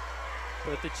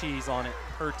put the cheese on it.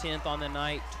 Her 10th on the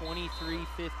night,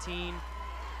 23-15.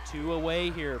 2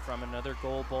 away here from another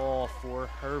goal ball for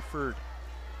Hereford.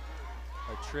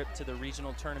 A trip to the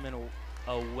regional tournament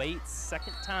awaits,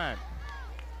 second time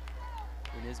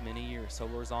in as many years. So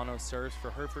Lorzano serves for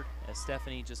Hereford as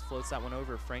Stephanie just floats that one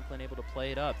over. Franklin able to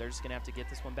play it up. They're just going to have to get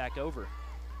this one back over.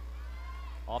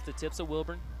 Off the tips of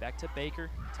Wilburn, back to Baker,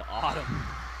 to Autumn.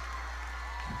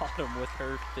 Autumn with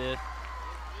her 5th.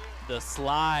 The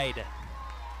slide,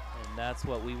 and that's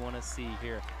what we want to see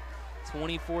here.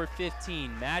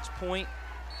 24-15, match point.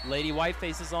 Lady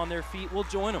Whitefaces on their feet will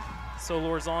join them. So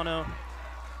Lorzano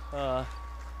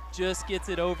just gets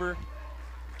it over.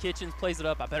 Kitchens plays it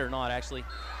up. I better not, actually.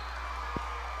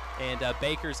 And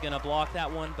Baker's going to block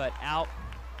that one, but out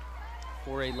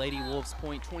for a Lady Wolves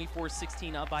point.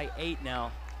 24-16, up by 8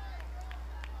 now.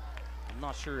 I'm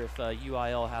not sure if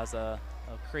UIL has a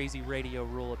crazy radio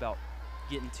rule about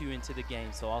getting 2 into the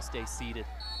game, so I'll stay seated.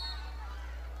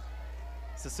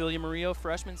 Cecilia Murillo,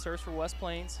 freshman, serves for West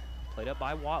Plains. Played up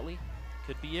by Watley.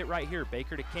 Could be it right here.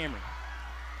 Baker to Cameron.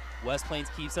 West Plains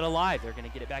keeps it alive. They're going to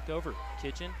get it back over.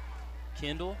 Kitchen,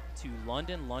 Kendall to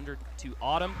London. London to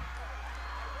Autumn,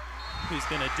 who's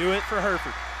going to do it for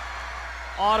Hereford.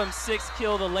 Autumn's 6th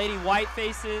kill, the Lady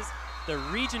Whitefaces. The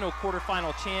regional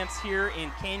quarterfinal champs here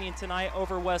in Canyon tonight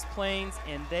over West Plains,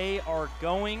 and they are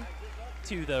going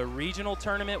to the regional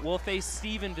tournament. We'll face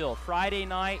Stephenville Friday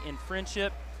night in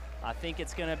Friendship. I think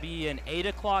it's going to be an 8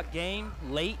 o'clock game,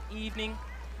 late evening.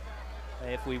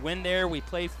 If we win there, we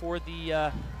play for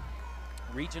the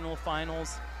regional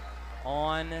finals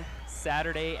on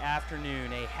Saturday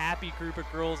afternoon. A happy group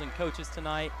of girls and coaches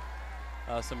tonight.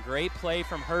 Some great play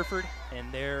from Hereford,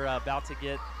 and they're about to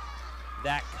get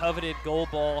that coveted goal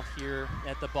ball here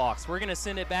at the box. We're going to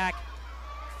send it back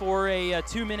for a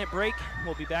 2-minute break.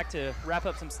 We'll be back to wrap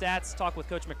up some stats, talk with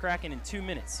Coach McCracken in 2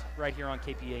 minutes right here on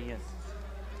KPAN.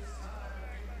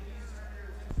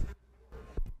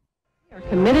 We are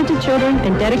committed to children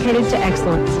and dedicated to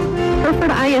excellence.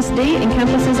 Hereford ISD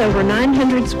encompasses over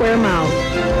 900 square miles.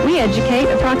 We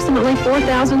educate approximately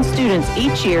 4,000 students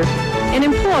each year and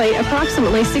employ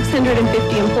approximately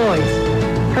 650 employees.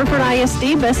 Hereford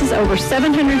ISD buses over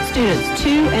 700 students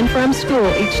to and from school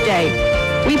each day.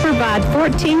 We provide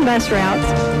 14 bus routes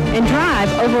and drive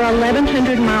over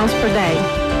 1,100 miles per day.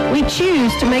 We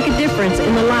choose to make a difference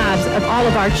in the lives of all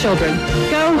of our children.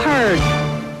 Go Herd!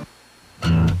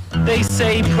 They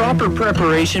say proper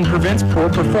preparation prevents poor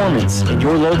performance, and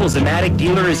your local Zematic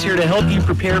dealer is here to help you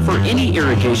prepare for any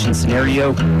irrigation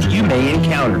scenario you may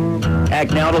encounter.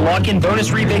 Act now to lock in bonus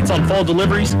rebates on fall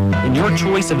deliveries and your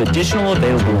choice of additional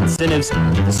available incentives.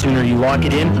 The sooner you lock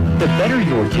it in, the better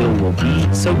your deal will be,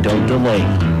 so don't delay.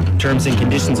 Terms and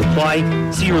conditions apply.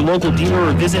 See your local dealer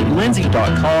or visit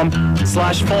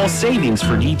lindsay.com/fall savings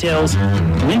for details.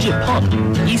 Winget Pump,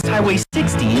 East Highway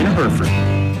 60 in Hereford.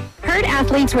 Herd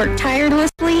athletes work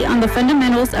tirelessly on the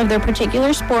fundamentals of their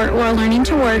particular sport while learning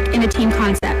to work in a team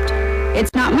concept.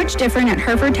 It's not much different at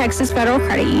Hereford Texas Federal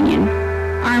Credit Union.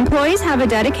 Our employees have a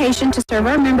dedication to serve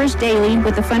our members daily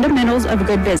with the fundamentals of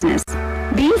good business.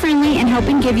 Being friendly and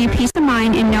helping give you peace of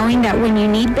mind in knowing that when you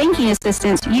need banking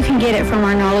assistance, you can get it from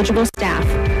our knowledgeable staff.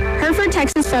 Hereford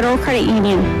Texas Federal Credit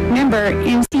Union, member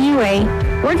NCUA,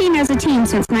 working as a team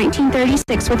since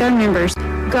 1936 with our members.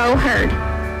 Go Herd!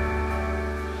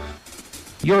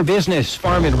 Your business,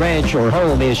 farm and ranch, or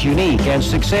home is unique, and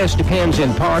success depends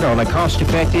in part on a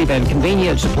cost-effective and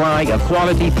convenient supply of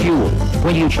quality fuel.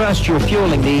 When you trust your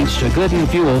fueling needs to Gooden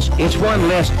Fuels, it's one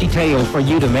less detail for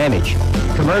you to manage.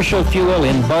 Commercial fuel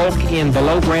in bulk in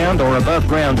below-ground or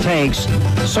above-ground tanks,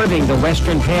 serving the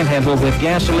Western Panhandle with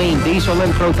gasoline, diesel,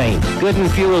 and propane. Gooden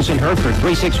Fuels in Hereford,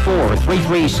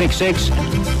 364-3366.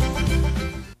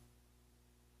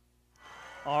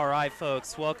 All right,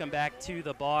 folks, welcome back to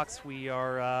the box. We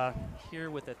are here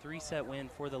with a 3-set win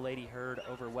for the Lady Herd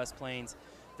over West Plains.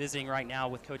 Visiting right now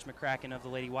with Coach McCracken of the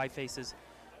Lady Whitefaces.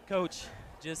 Coach,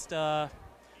 just the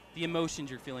emotions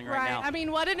you're feeling right now. I mean,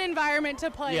 what an environment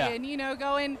to play in, you know,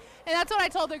 going. And that's what I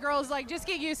told the girls, like, just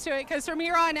get used to it, because from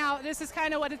here on out, this is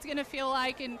kind of what it's going to feel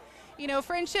like. And, you know,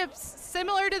 friendships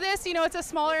similar to this, you know, it's a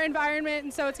smaller environment,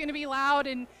 and so it's going to be loud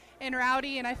and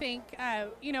rowdy, and I think,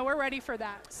 you know, we're ready for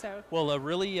that. So. Well, a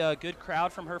really good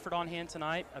crowd from Hereford on hand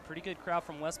tonight. A pretty good crowd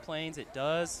from West Plains. It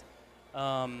does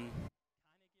kind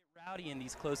of get rowdy in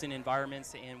these close-in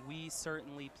environments, and we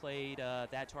certainly played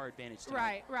that to our advantage tonight.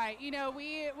 Right, right. You know,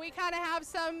 we kind of have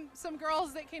some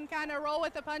girls that can kind of roll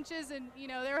with the punches, and you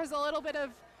know, there was a little bit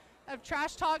of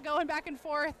trash talk going back and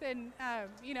forth, and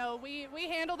you know, we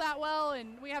handle that well,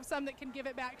 and we have some that can give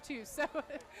it back too. So.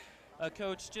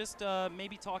 Coach, just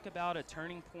maybe talk about a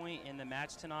turning point in the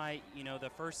match tonight. You know, the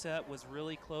first set was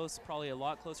really close, probably a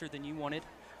lot closer than you wanted.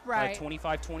 Right.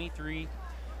 25-23.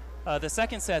 The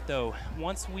second set, though,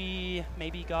 once we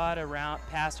maybe got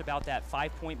past about that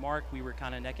 5-point mark, we were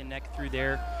kind of neck and neck through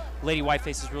there. Lady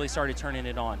Whitefaces really started turning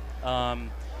it on.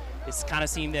 It's kind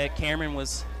of seemed that Cameron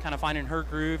was kind of finding her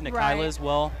groove, Nikayla as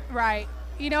well. Right.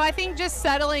 You know, I think just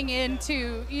settling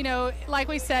into, you know, like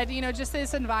we said, you know, just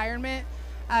this environment.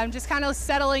 Just kind of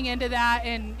settling into that,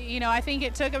 and you know, I think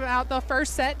it took about the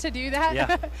first set to do that.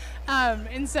 Yeah.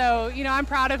 And so, you know, I'm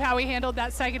proud of how we handled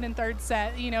that second and third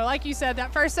set. You know, like you said,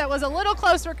 that first set was a little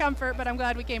close for comfort, but I'm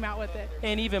glad we came out with it.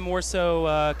 And even more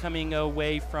so, coming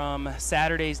away from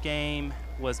Saturday's game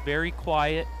was very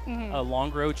quiet. A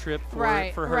long road trip for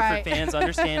Hereford fans,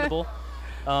 understandable.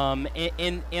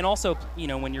 And also, you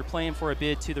know, when you're playing for a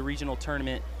bid to the regional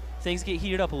tournament, things get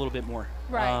heated up a little bit more.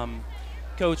 Right.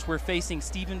 Coach, we're facing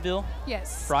Stephenville.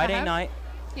 Yes. Friday night.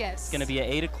 Yes. It's going to be an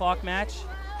 8 o'clock match,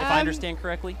 if I understand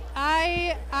correctly.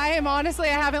 I am honestly,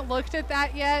 I haven't looked at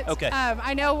that yet. Okay.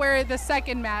 I know we're the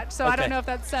second match, so I don't know if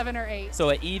that's 7 or 8. So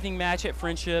an evening match at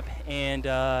Friendship, and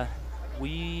if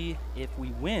we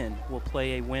win, we'll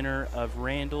play a winner of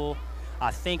Randall.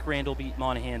 I think Randall beat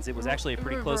Monahans. It was actually a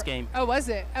pretty close game. Oh, was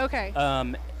it? Okay.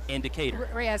 And Decatur.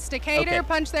 Yes, Decatur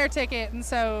punched their ticket, and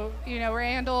so, you know,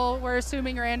 we're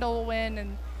assuming Randall will win,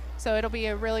 and so it'll be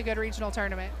a really good regional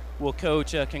tournament. Well,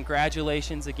 Coach,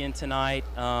 congratulations again tonight.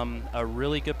 A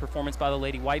really good performance by the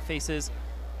Lady Whitefaces.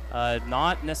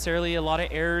 Not necessarily a lot of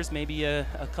errors, maybe a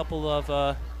couple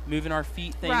of moving our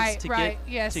feet things to get.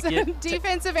 Yes. To get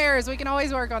defensive errors, we can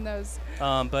always work on those.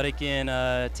 But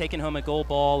again, taking home a gold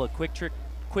ball, a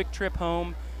quick trip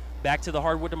home. Back to the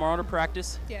hardwood tomorrow to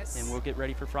practice. Yes. And we'll get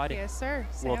ready for Friday. Yes, sir.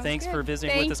 Well, thanks for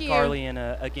visiting with us, Carly, and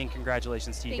again,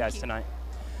 congratulations to you guys tonight.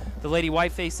 The Lady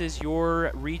Whitefaces,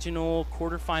 your regional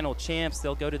quarterfinal champs.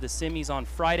 They'll go to the semis on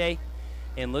Friday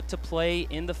and look to play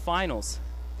in the finals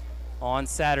on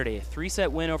Saturday. A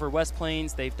 3-set win over West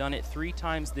Plains. They've done it 3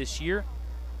 times this year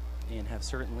and have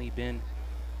certainly been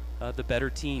the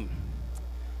better team.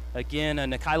 Again,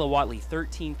 Nikayla Watley,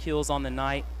 13 kills on the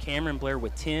night. Cameron Blair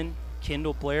with 10.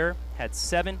 Kendall Blair had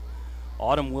 7.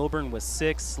 Autumn Wilburn with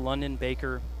 6. London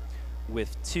Baker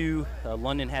with 2.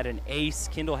 London had an ace.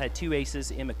 Kendall had 2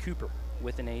 aces. Emma Cooper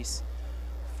with an ace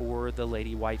for the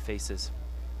Lady Whitefaces.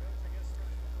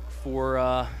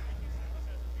 For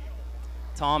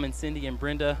Tom and Cindy and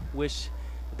Brenda, wish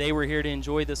they were here to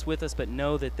enjoy this with us, but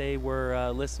know that they were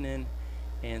listening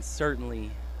and certainly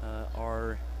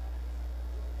are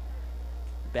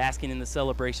basking in the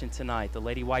celebration tonight. The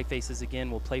Lady Whitefaces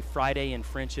again will play Friday in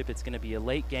Friendship. It's going to be a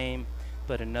late game,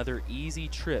 but another easy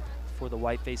trip for the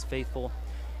Whiteface faithful.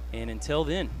 And until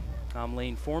then, I'm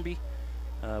Lane Formby.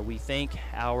 We thank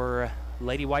our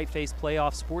Lady Whiteface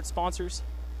playoff sports sponsors,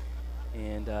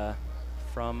 and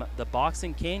from the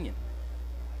Boxing Canyon,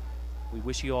 we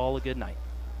wish you all a good night.